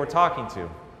that they were talking to. All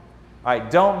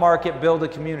right, don't market, build a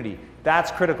community.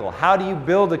 That's critical. How do you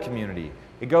build a community?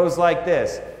 It goes like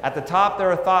this. At the top,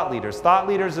 there are thought leaders. Thought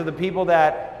leaders are the people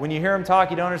that, when you hear them talk,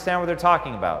 you don't understand what they're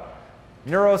talking about.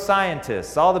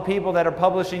 Neuroscientists, all the people that are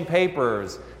publishing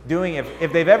papers, doing it.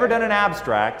 If they've ever done an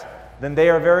abstract, then they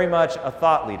are very much a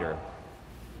thought leader.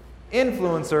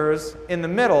 Influencers, in the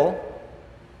middle,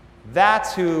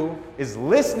 that's who is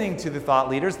listening to the thought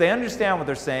leaders. They understand what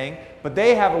they're saying, but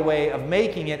they have a way of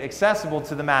making it accessible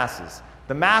to the masses.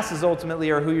 The masses ultimately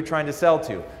are who you're trying to sell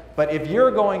to. But if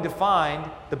you're going to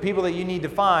find the people that you need to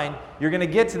find, you're going to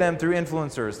get to them through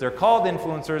influencers. They're called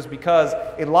influencers because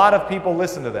a lot of people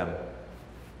listen to them.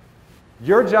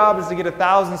 Your job is to get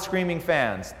 1,000 screaming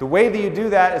fans. The way that you do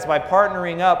that is by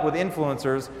partnering up with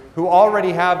influencers who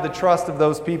already have the trust of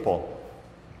those people.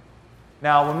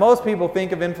 Now, when most people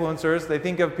think of influencers, they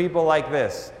think of people like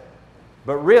this.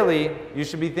 But really, you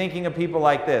should be thinking of people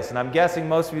like this. And I'm guessing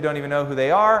most of you don't even know who they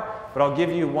are, but I'll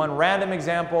give you one random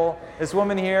example. This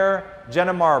woman here,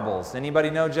 Jenna Marbles.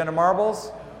 Anybody know Jenna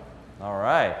Marbles? All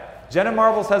right. Jenna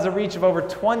Marbles has a reach of over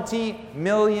 20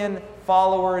 million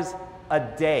followers a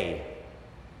day.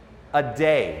 A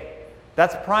day.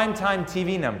 That's primetime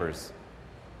TV numbers.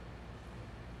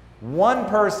 One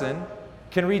person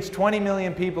can reach 20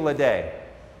 million people a day.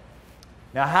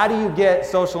 Now, how do you get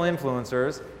social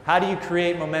influencers? How do you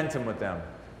create momentum with them?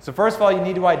 So first of all, you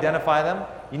need to identify them.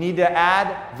 You need to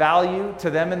add value to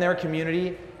them and their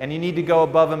community, and you need to go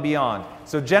above and beyond.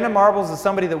 So Jenna Marbles is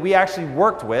somebody that we actually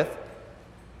worked with.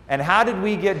 And how did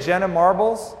we get Jenna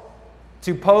Marbles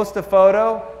to post a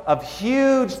photo of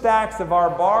huge stacks of our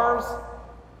bars?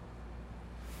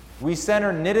 We sent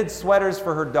her knitted sweaters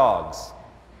for her dogs.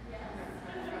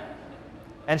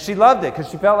 And she loved it because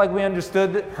she felt like we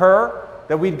understood her,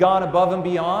 that we'd gone above and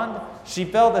beyond. She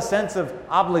felt a sense of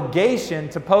obligation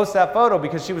to post that photo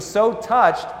because she was so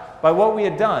touched by what we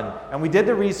had done. And we did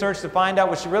the research to find out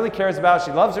what she really cares about.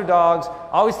 She loves her dogs,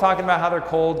 always talking about how they're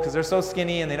cold because they're so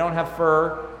skinny and they don't have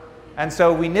fur. And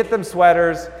so we knit them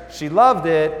sweaters. She loved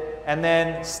it and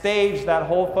then staged that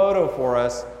whole photo for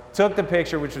us, took the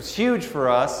picture, which was huge for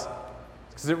us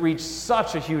because it reached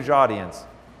such a huge audience.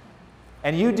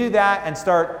 And you do that and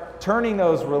start turning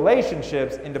those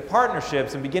relationships into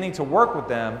partnerships and beginning to work with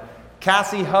them.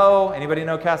 Cassie Ho, anybody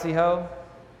know Cassie Ho?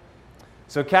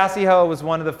 So Cassie Ho was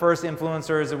one of the first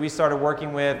influencers that we started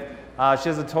working with. She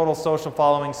has a total social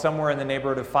following somewhere in the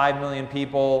neighborhood of 5 million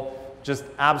people, just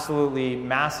absolutely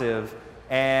massive.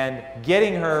 And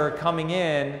getting her coming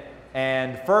in,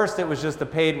 and first it was just a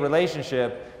paid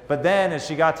relationship, but then as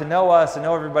she got to know us and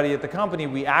know everybody at the company,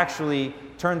 we actually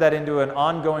turned that into an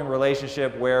ongoing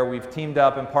relationship where we've teamed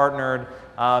up and partnered,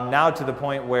 now to the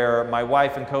point where my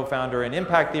wife and co-founder in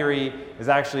Impact Theory is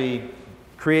actually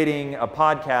creating a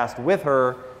podcast with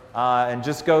her, and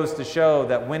just goes to show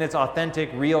that when it's authentic,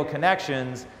 real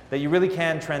connections, that you really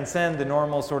can transcend the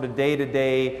normal sort of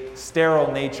day-to-day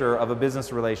sterile nature of a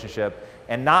business relationship,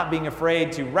 and not being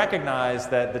afraid to recognize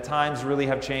that the times really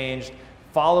have changed,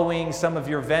 following some of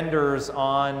your vendors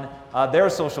on their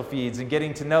social feeds and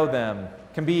getting to know them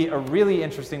can be a really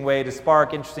interesting way to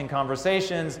spark interesting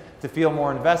conversations, to feel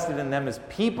more invested in them as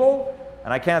people,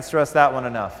 and I can't stress that one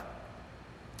enough.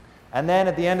 And then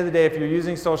at the end of the day, if you're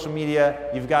using social media,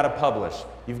 you've got to publish.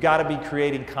 You've got to be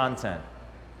creating content.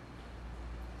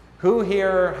 Who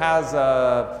here has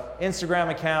an Instagram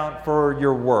account for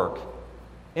your work?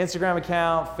 Instagram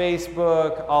account,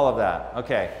 Facebook, all of that.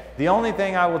 Okay. The only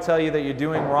thing I will tell you that you're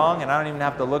doing wrong, and I don't even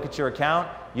have to look at your account,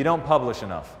 you don't publish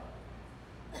enough.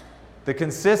 The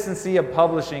consistency of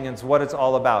publishing is what it's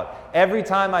all about. Every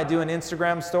time I do an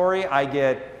Instagram story, I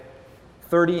get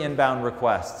 30 inbound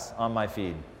requests on my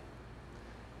feed.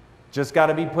 Just got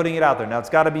to be putting it out there. Now, it's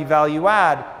got to be value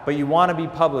add, but you want to be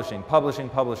publishing.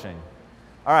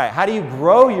 All right, how do you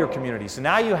grow your community? So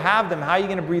now you have them, how are you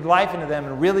going to breathe life into them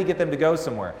and really get them to go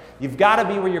somewhere? You've got to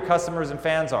be where your customers and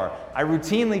fans are. I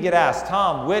routinely get asked,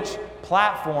 Tom, which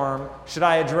platform should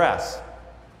I address?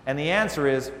 And the answer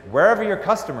is, wherever your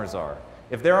customers are.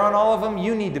 If they're on all of them,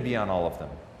 you need to be on all of them.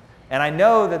 And I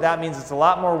know that that means it's a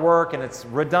lot more work and it's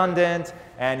redundant.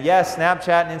 And yes,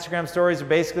 Snapchat and Instagram stories are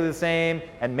basically the same.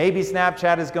 And maybe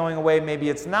Snapchat is going away, maybe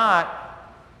it's not.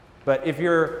 But if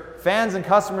your fans and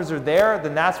customers are there,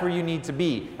 then that's where you need to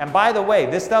be. And by the way,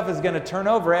 this stuff is going to turn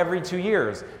over every 2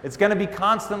 years. It's going to be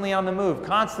constantly on the move,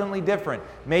 constantly different.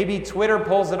 Maybe Twitter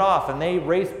pulls it off and they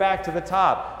race back to the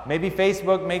top. Maybe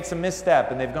Facebook makes a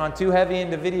misstep and they've gone too heavy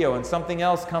into video and something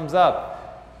else comes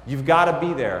up. You've got to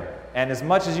be there. And as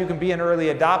much as you can be an early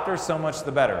adopter, so much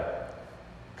the better.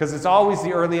 Because it's always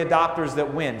the early adopters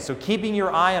that win. So keeping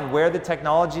your eye on where the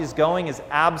technology is going is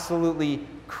absolutely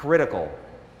critical.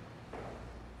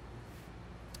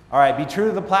 All right, be true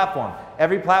to the platform.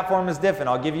 Every platform is different.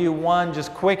 I'll give you one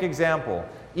just quick example.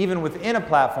 Even within a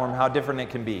platform, how different it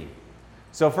can be.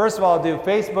 So first of all, I'll do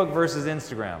Facebook versus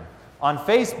Instagram. On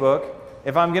Facebook,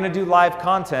 if I'm going to do live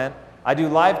content, I do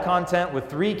live content with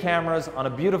 3 cameras on a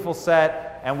beautiful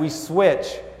set, and we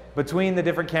switch between the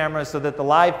different cameras so that the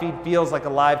live feed feels like a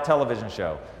live television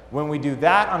show. When we do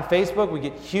that on Facebook, we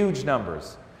get huge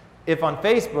numbers. If on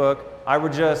Facebook, I were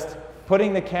just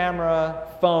putting the camera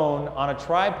phone on a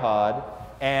tripod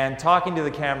and talking to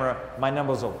the camera, my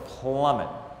numbers will plummet.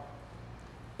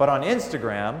 But on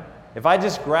Instagram, if I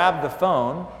just grab the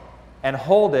phone and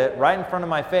hold it right in front of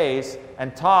my face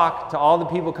and talk to all the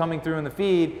people coming through in the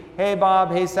feed, hey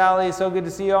Bob, hey Sally, so good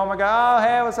to see you, oh my God, oh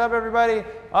hey, what's up everybody?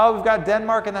 Oh, we've got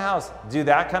Denmark in the house. Do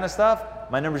that kind of stuff,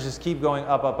 my numbers just keep going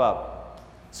up, up, up.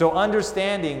 So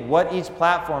understanding what each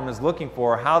platform is looking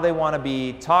for, how they want to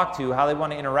be talked to, how they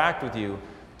want to interact with you.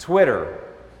 Twitter,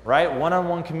 right?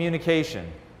 One-on-one communication.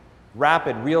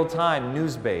 Rapid, real-time,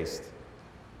 news-based.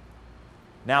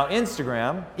 Now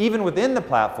Instagram, even within the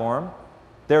platform,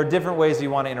 there are different ways you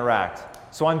want to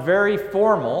interact. So I'm very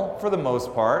formal, for the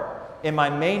most part, in my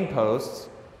main posts,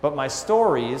 but my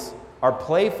stories are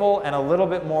playful and a little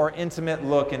bit more intimate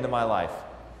look into my life.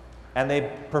 And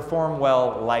they perform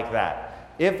well like that.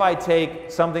 If I take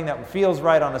something that feels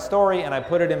right on a story and I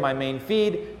put it in my main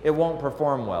feed, it won't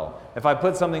perform well. If I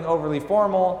put something overly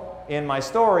formal in my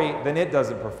story, then it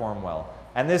doesn't perform well.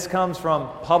 And this comes from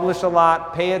publish a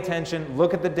lot, pay attention,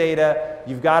 look at the data.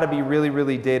 You've got to be really,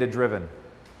 really data-driven.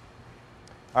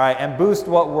 All right, and boost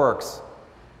what works.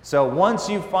 So once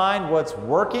you find what's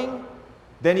working,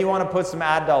 then you want to put some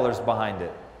ad dollars behind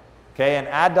it. Okay, and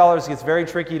ad dollars gets very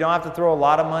tricky. You don't have to throw a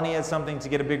lot of money at something to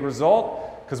get a big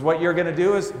result, because what you're going to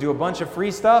do is do a bunch of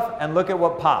free stuff and look at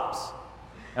what pops.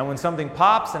 And when something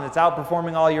pops and it's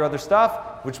outperforming all your other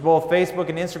stuff, which both Facebook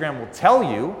and Instagram will tell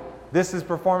you, this is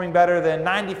performing better than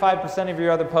 95% of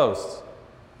your other posts,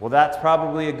 well, that's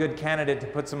probably a good candidate to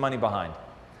put some money behind.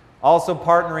 Also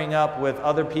partnering up with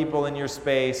other people in your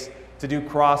space to do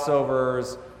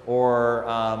crossovers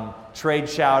or trade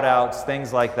shout-outs,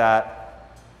 things like that.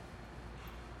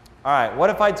 All right, what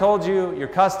if I told you your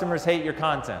customers hate your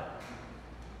content?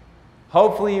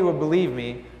 Hopefully you would believe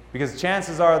me, because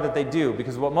chances are that they do,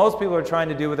 because what most people are trying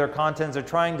to do with their content is they're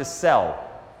trying to sell.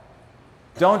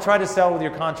 Don't try to sell with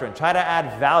your content. Try to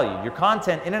add value. Your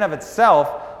content in and of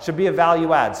itself should be a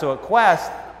value add. So at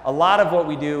Quest, a lot of what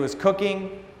we do is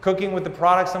cooking with the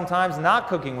product sometimes, not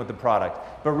cooking with the product,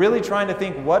 but really trying to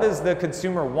think, what does the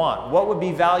consumer want? What would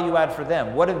be value add for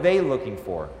them? What are they looking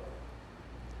for?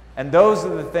 And those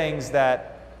are the things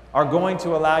that are going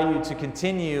to allow you to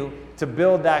continue to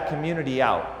build that community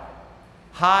out.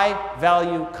 High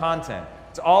value content.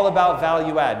 It's all about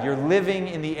value add. You're living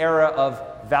in the era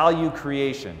of value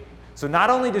creation. So not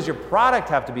only does your product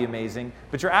have to be amazing,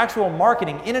 but your actual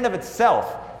marketing in and of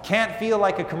itself can't feel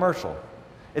like a commercial.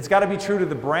 It's got to be true to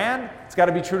the brand. It's got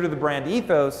to be true to the brand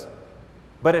ethos,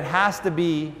 but it has to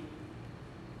be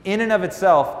in and of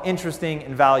itself interesting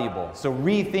and valuable. So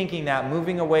rethinking that,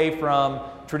 moving away from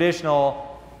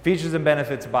traditional features and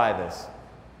benefits, buy this.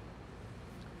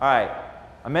 All right,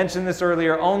 I mentioned this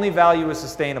earlier, only value is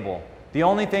sustainable. The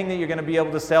only thing that you're going to be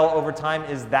able to sell over time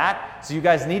is that. So you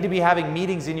guys need to be having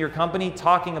meetings in your company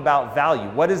talking about value.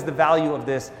 What is the value of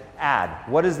this ad?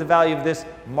 What is the value of this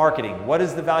marketing? What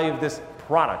is the value of this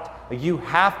product? Like, you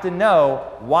have to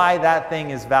know why that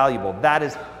thing is valuable. That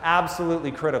is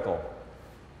absolutely critical.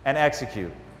 And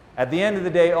execute. At the end of the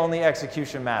day, only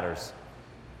execution matters.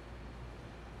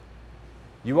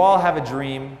 You all have a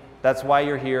dream. That's why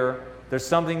you're here. There's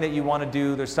something that you want to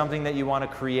do. There's something that you want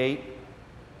to create.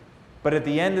 But at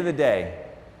the end of the day,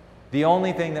 the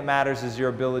only thing that matters is your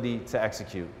ability to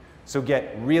execute. So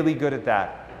get really good at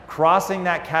that. Crossing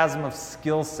that chasm of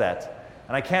skill set.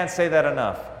 And I can't say that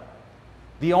enough.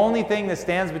 The only thing that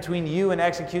stands between you and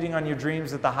executing on your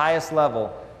dreams at the highest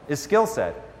level is skill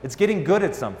set. It's getting good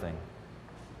at something.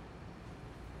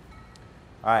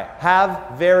 All right,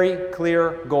 have very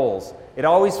clear goals. It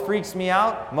always freaks me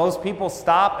out. Most people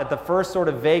stop at the first sort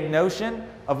of vague notion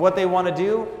of what they want to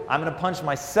do. I'm going to punch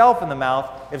myself in the mouth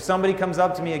if somebody comes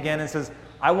up to me again and says,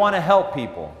 I want to help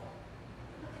people.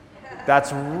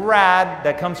 That's rad.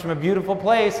 That comes from a beautiful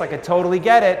place. Like, I totally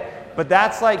get it. But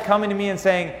that's like coming to me and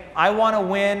saying, I want to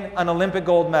win an Olympic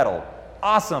gold medal.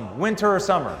 Awesome. Winter or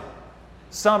summer?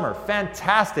 Summer,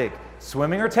 fantastic.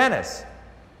 Swimming or tennis?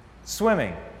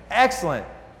 Swimming, excellent.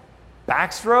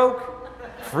 Backstroke?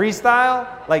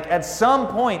 Freestyle? Like, at some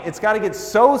point, it's got to get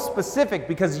so specific,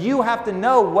 because you have to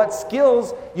know what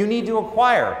skills you need to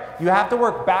acquire. You have to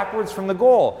work backwards from the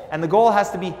goal, and the goal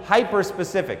has to be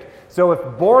hyper-specific. So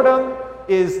if boredom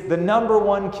is the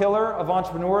 #1 killer of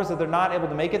entrepreneurs that they're not able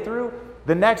to make it through,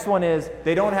 the next one is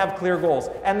they don't have clear goals.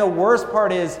 And the worst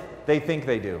part is they think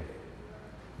they do.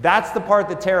 That's the part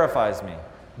that terrifies me.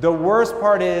 The worst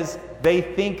part is they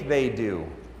think they do.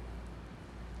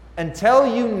 Until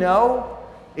you know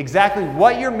exactly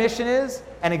what your mission is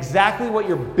and exactly what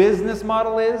your business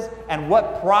model is and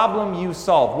what problem you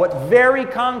solve, what very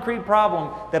concrete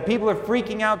problem that people are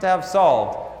freaking out to have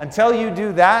solved, until you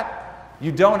do that,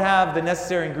 you don't have the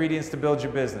necessary ingredients to build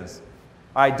your business.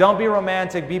 All right, don't be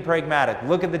romantic, be pragmatic.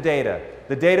 Look at the data.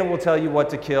 The data will tell you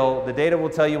what to kill. The data will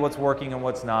tell you what's working and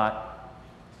what's not.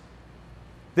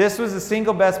 This was the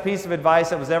single best piece of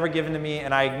advice that was ever given to me,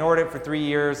 and I ignored it for 3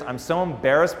 years. I'm so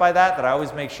embarrassed by that I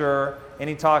always make sure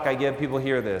any talk I give, people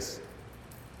hear this.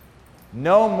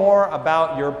 Know more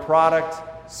about your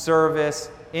product, service,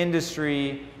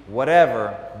 industry,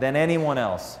 whatever, than anyone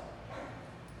else.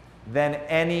 Than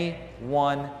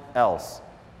anyone else.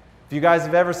 If you guys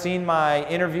have ever seen my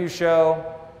interview show,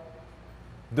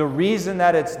 the reason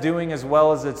that it's doing as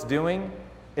well as it's doing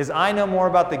is I know more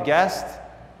about the guest.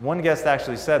 One guest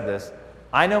actually said this.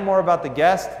 I know more about the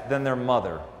guest than their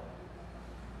mother.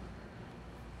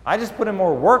 I just put in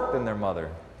more work than their mother.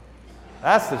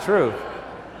 That's the truth.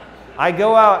 I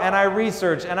go out and I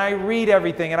research and I read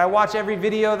everything and I watch every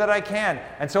video that I can.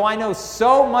 And so I know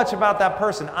so much about that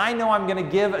person. I know I'm going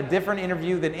to give a different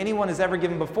interview than anyone has ever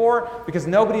given before, because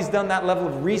nobody's done that level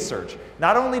of research.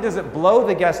 Not only does it blow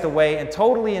the guest away and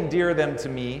totally endear them to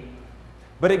me,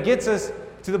 but it gets us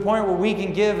to the point where we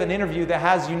can give an interview that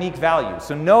has unique value.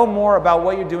 So know more about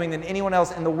what you're doing than anyone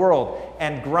else in the world,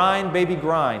 and grind, baby,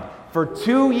 grind. For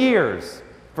 2 years,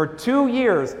 For 2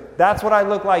 years, that's what I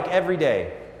look like every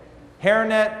day.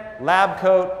 Hairnet, lab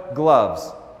coat, gloves.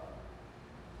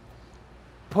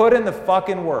 Put in the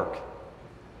fucking work.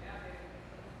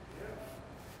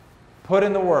 Put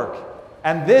in the work.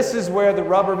 And this is where the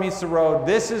rubber meets the road.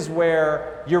 This is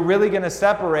where you're really going to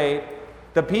separate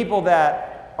the people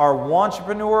that are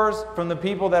wantrepreneurs from the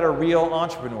people that are real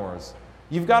entrepreneurs.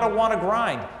 You've got to want to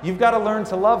grind. You've got to learn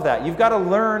to love that. You've got to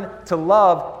learn to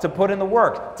love to put in the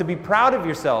work, to be proud of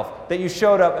yourself that you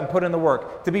showed up and put in the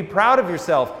work, to be proud of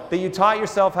yourself that you taught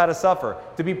yourself how to suffer,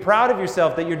 to be proud of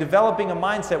yourself that you're developing a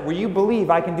mindset where you believe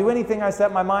I can do anything I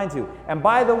set my mind to. And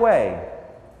by the way,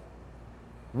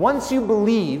 once you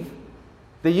believe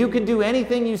that you can do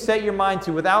anything you set your mind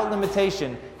to without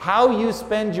limitation, how you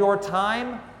spend your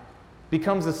time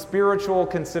becomes a spiritual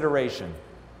consideration.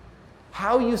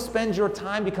 How you spend your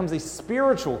time becomes a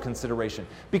spiritual consideration.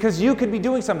 Because you could be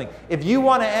doing something. If you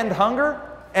want to end hunger,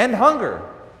 end hunger.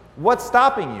 What's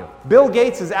stopping you? Bill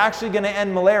Gates is actually going to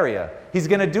end malaria. He's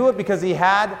going to do it because he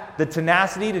had the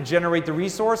tenacity to generate the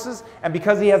resources and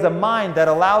because he has a mind that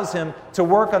allows him to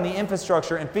work on the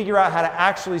infrastructure and figure out how to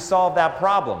actually solve that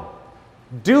problem.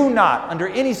 Do not, under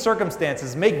any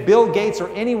circumstances, make Bill Gates or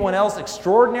anyone else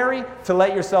extraordinary to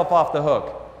let yourself off the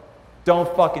hook.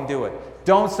 Don't fucking do it.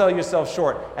 Don't sell yourself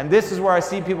short. And this is where I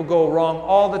see people go wrong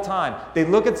all the time. They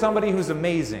look at somebody who's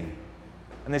amazing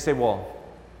and they say, well,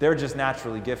 they're just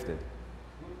naturally gifted.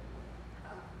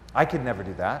 I could never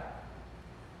do that.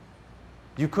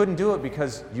 You couldn't do it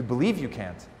because you believe you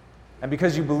can't. And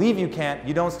because you believe you can't,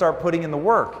 you don't start putting in the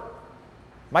work.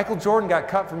 Michael Jordan got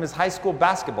cut from his high school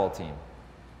basketball team.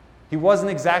 He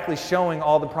wasn't exactly showing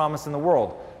all the promise in the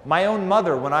world. My own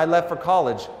mother, when I left for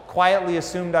college, quietly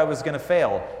assumed I was going to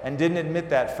fail and didn't admit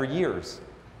that for years.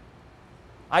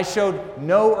 I showed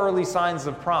no early signs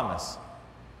of promise.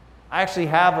 I actually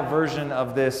have a version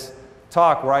of this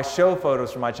talk where I show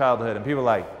photos from my childhood and people are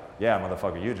like, yeah,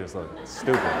 motherfucker, you just look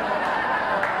stupid.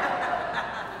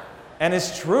 And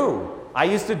it's true. I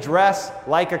used to dress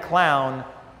like a clown,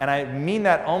 and I mean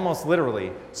that almost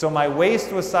literally. So my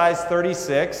waist was size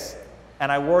 36,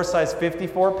 and I wore size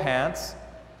 54 pants.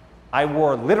 I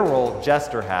wore literal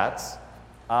jester hats.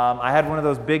 I had one of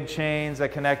those big chains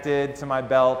that connected to my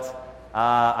belt.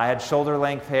 I had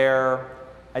shoulder-length hair.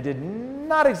 I did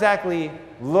not exactly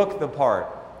look the part,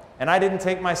 and I didn't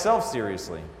take myself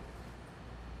seriously.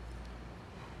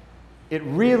 It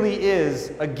really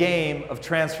is a game of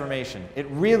transformation. It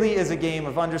really is a game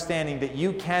of understanding that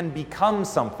you can become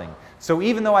something. So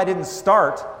even though I didn't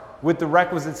start with the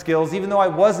requisite skills, even though I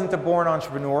wasn't a born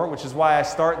entrepreneur, which is why I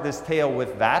start this tale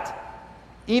with that,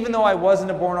 even though I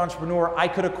wasn't a born entrepreneur, I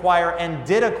could acquire and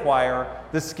did acquire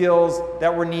the skills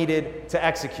that were needed to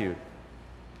execute.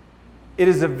 It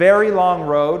is a very long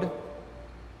road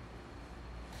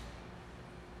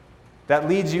that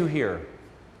leads you here.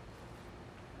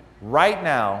 Right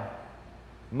now,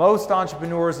 most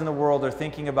entrepreneurs in the world are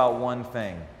thinking about one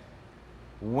thing: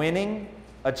 winning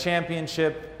a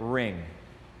championship ring.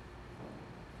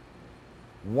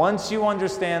 Once you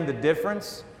understand the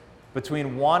difference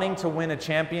between wanting to win a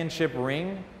championship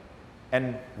ring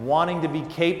and wanting to be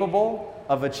capable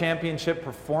of a championship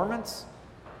performance,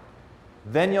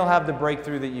 then you'll have the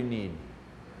breakthrough that you need.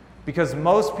 Because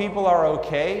most people are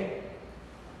okay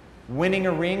winning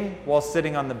a ring while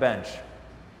sitting on the bench.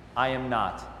 I am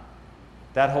not.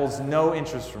 That holds no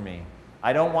interest for me.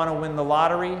 I don't want to win the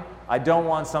lottery. I don't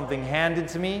want something handed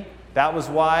to me. That was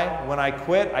why when I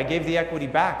quit, I gave the equity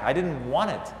back. I didn't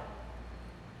want it.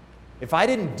 If I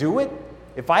didn't do it,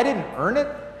 if I didn't earn it,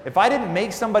 if I didn't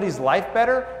make somebody's life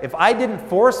better, if I didn't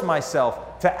force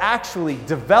myself to actually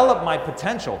develop my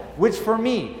potential, which for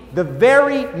me, the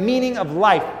very meaning of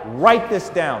life, write this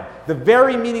down, the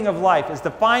very meaning of life is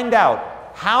to find out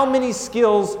how many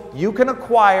skills you can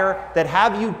acquire that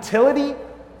have utility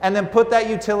and then put that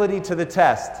utility to the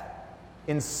test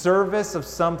in service of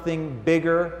something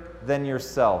bigger than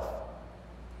yourself.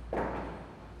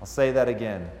 I'll say that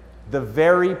again. The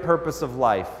very purpose of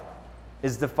life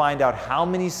is to find out how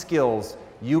many skills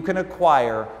you can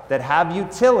acquire that have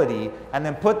utility and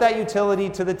then put that utility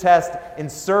to the test in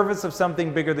service of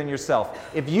something bigger than yourself.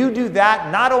 If you do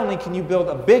that, not only can you build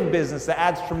a big business that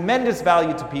adds tremendous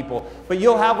value to people, but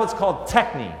you'll have what's called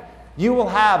techne. You will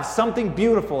have something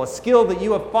beautiful, a skill that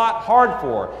you have fought hard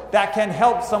for that can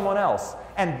help someone else.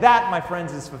 And that, my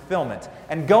friends, is fulfillment.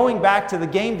 And going back to the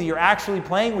game that you're actually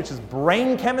playing, which is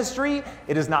brain chemistry,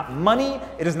 it is not money,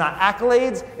 it is not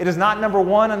accolades, it is not number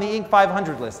one on the Inc.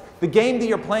 500 list. The game that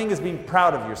you're playing is being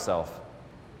proud of yourself.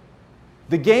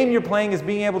 The game you're playing is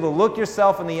being able to look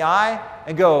yourself in the eye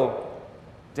and go,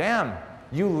 damn,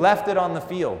 you left it on the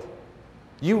field.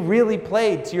 You really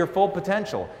played to your full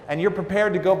potential, and you're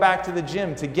prepared to go back to the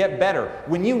gym to get better.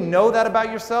 When you know that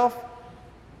about yourself,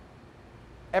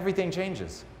 everything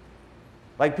changes.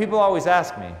 Like, people always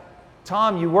ask me,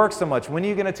 Tom, you work so much, when are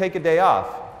you going to take a day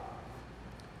off?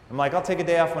 I'm like, I'll take a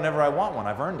day off whenever I want one.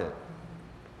 I've earned it.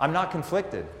 I'm not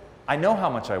conflicted. I know how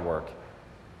much I work.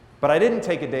 But I didn't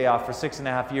take a day off for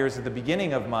 6.5 years at the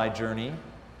beginning of my journey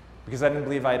because I didn't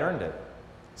believe I'd earned it.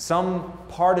 Some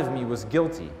part of me was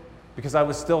guilty because I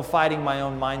was still fighting my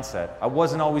own mindset. I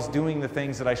wasn't always doing the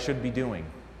things that I should be doing.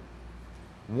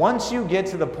 Once you get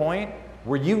to the point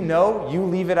where you know you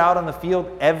leave it out on the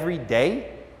field every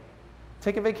day,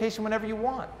 take a vacation whenever you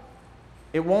want.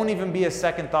 It won't even be a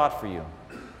second thought for you.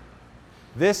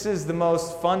 This is the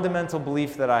most fundamental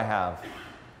belief that I have.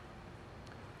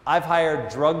 I've hired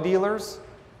drug dealers.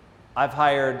 I've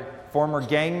hired former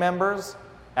gang members.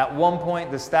 At one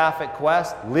point, the staff at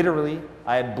Quest, literally,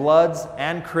 I had Bloods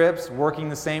and Crips working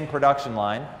the same production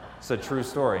line. It's a true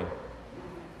story.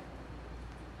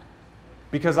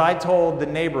 Because I told the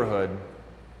neighborhood,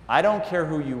 I don't care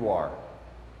who you are.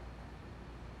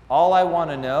 All I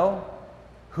want to know,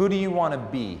 who do you want to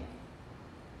be?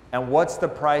 And what's the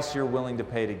price you're willing to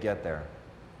pay to get there?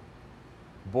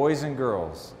 Boys and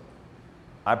girls,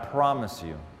 I promise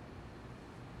you,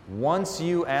 once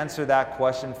you answer that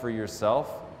question for yourself,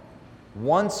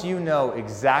 once you know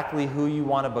exactly who you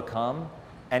want to become,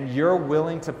 and you're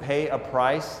willing to pay a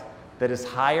price that is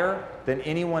higher than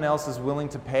anyone else is willing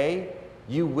to pay,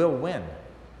 you will win.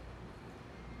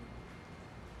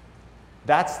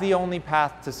 That's the only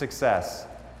path to success.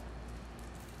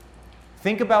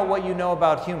 Think about what you know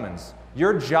about humans.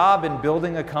 Your job in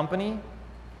building a company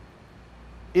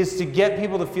is to get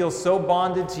people to feel so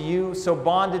bonded to you, so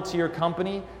bonded to your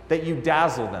company, that you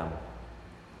dazzle them.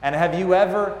 And have you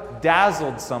ever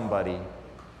dazzled somebody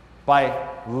by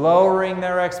lowering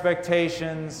their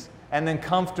expectations and then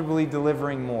comfortably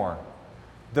delivering more?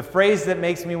 The phrase that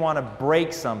makes me want to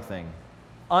break something,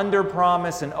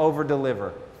 under-promise and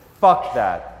over-deliver. Fuck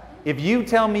that. If you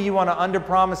tell me you want to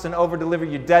under-promise and over-deliver,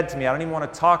 you're dead to me. I don't even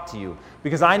want to talk to you.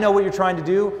 Because I know what you're trying to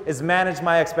do is manage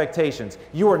my expectations.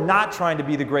 You are not trying to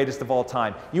be the greatest of all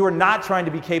time. You are not trying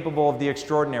to be capable of the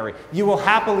extraordinary. You will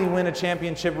happily win a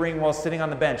championship ring while sitting on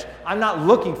the bench. I'm not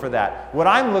looking for that. What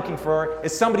I'm looking for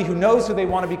is somebody who knows who they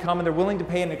want to become and they're willing to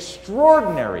pay an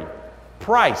extraordinary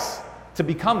price to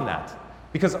become that.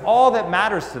 Because all that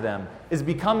matters to them is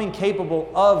becoming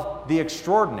capable of the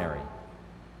extraordinary.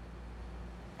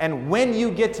 And when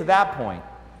you get to that point,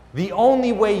 the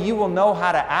only way you will know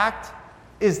how to act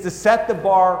is to set the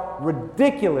bar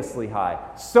ridiculously high.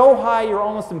 So high you're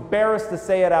almost embarrassed to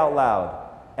say it out loud.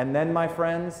 And then, my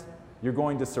friends, you're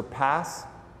going to surpass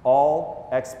all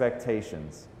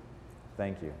expectations.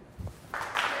 Thank you.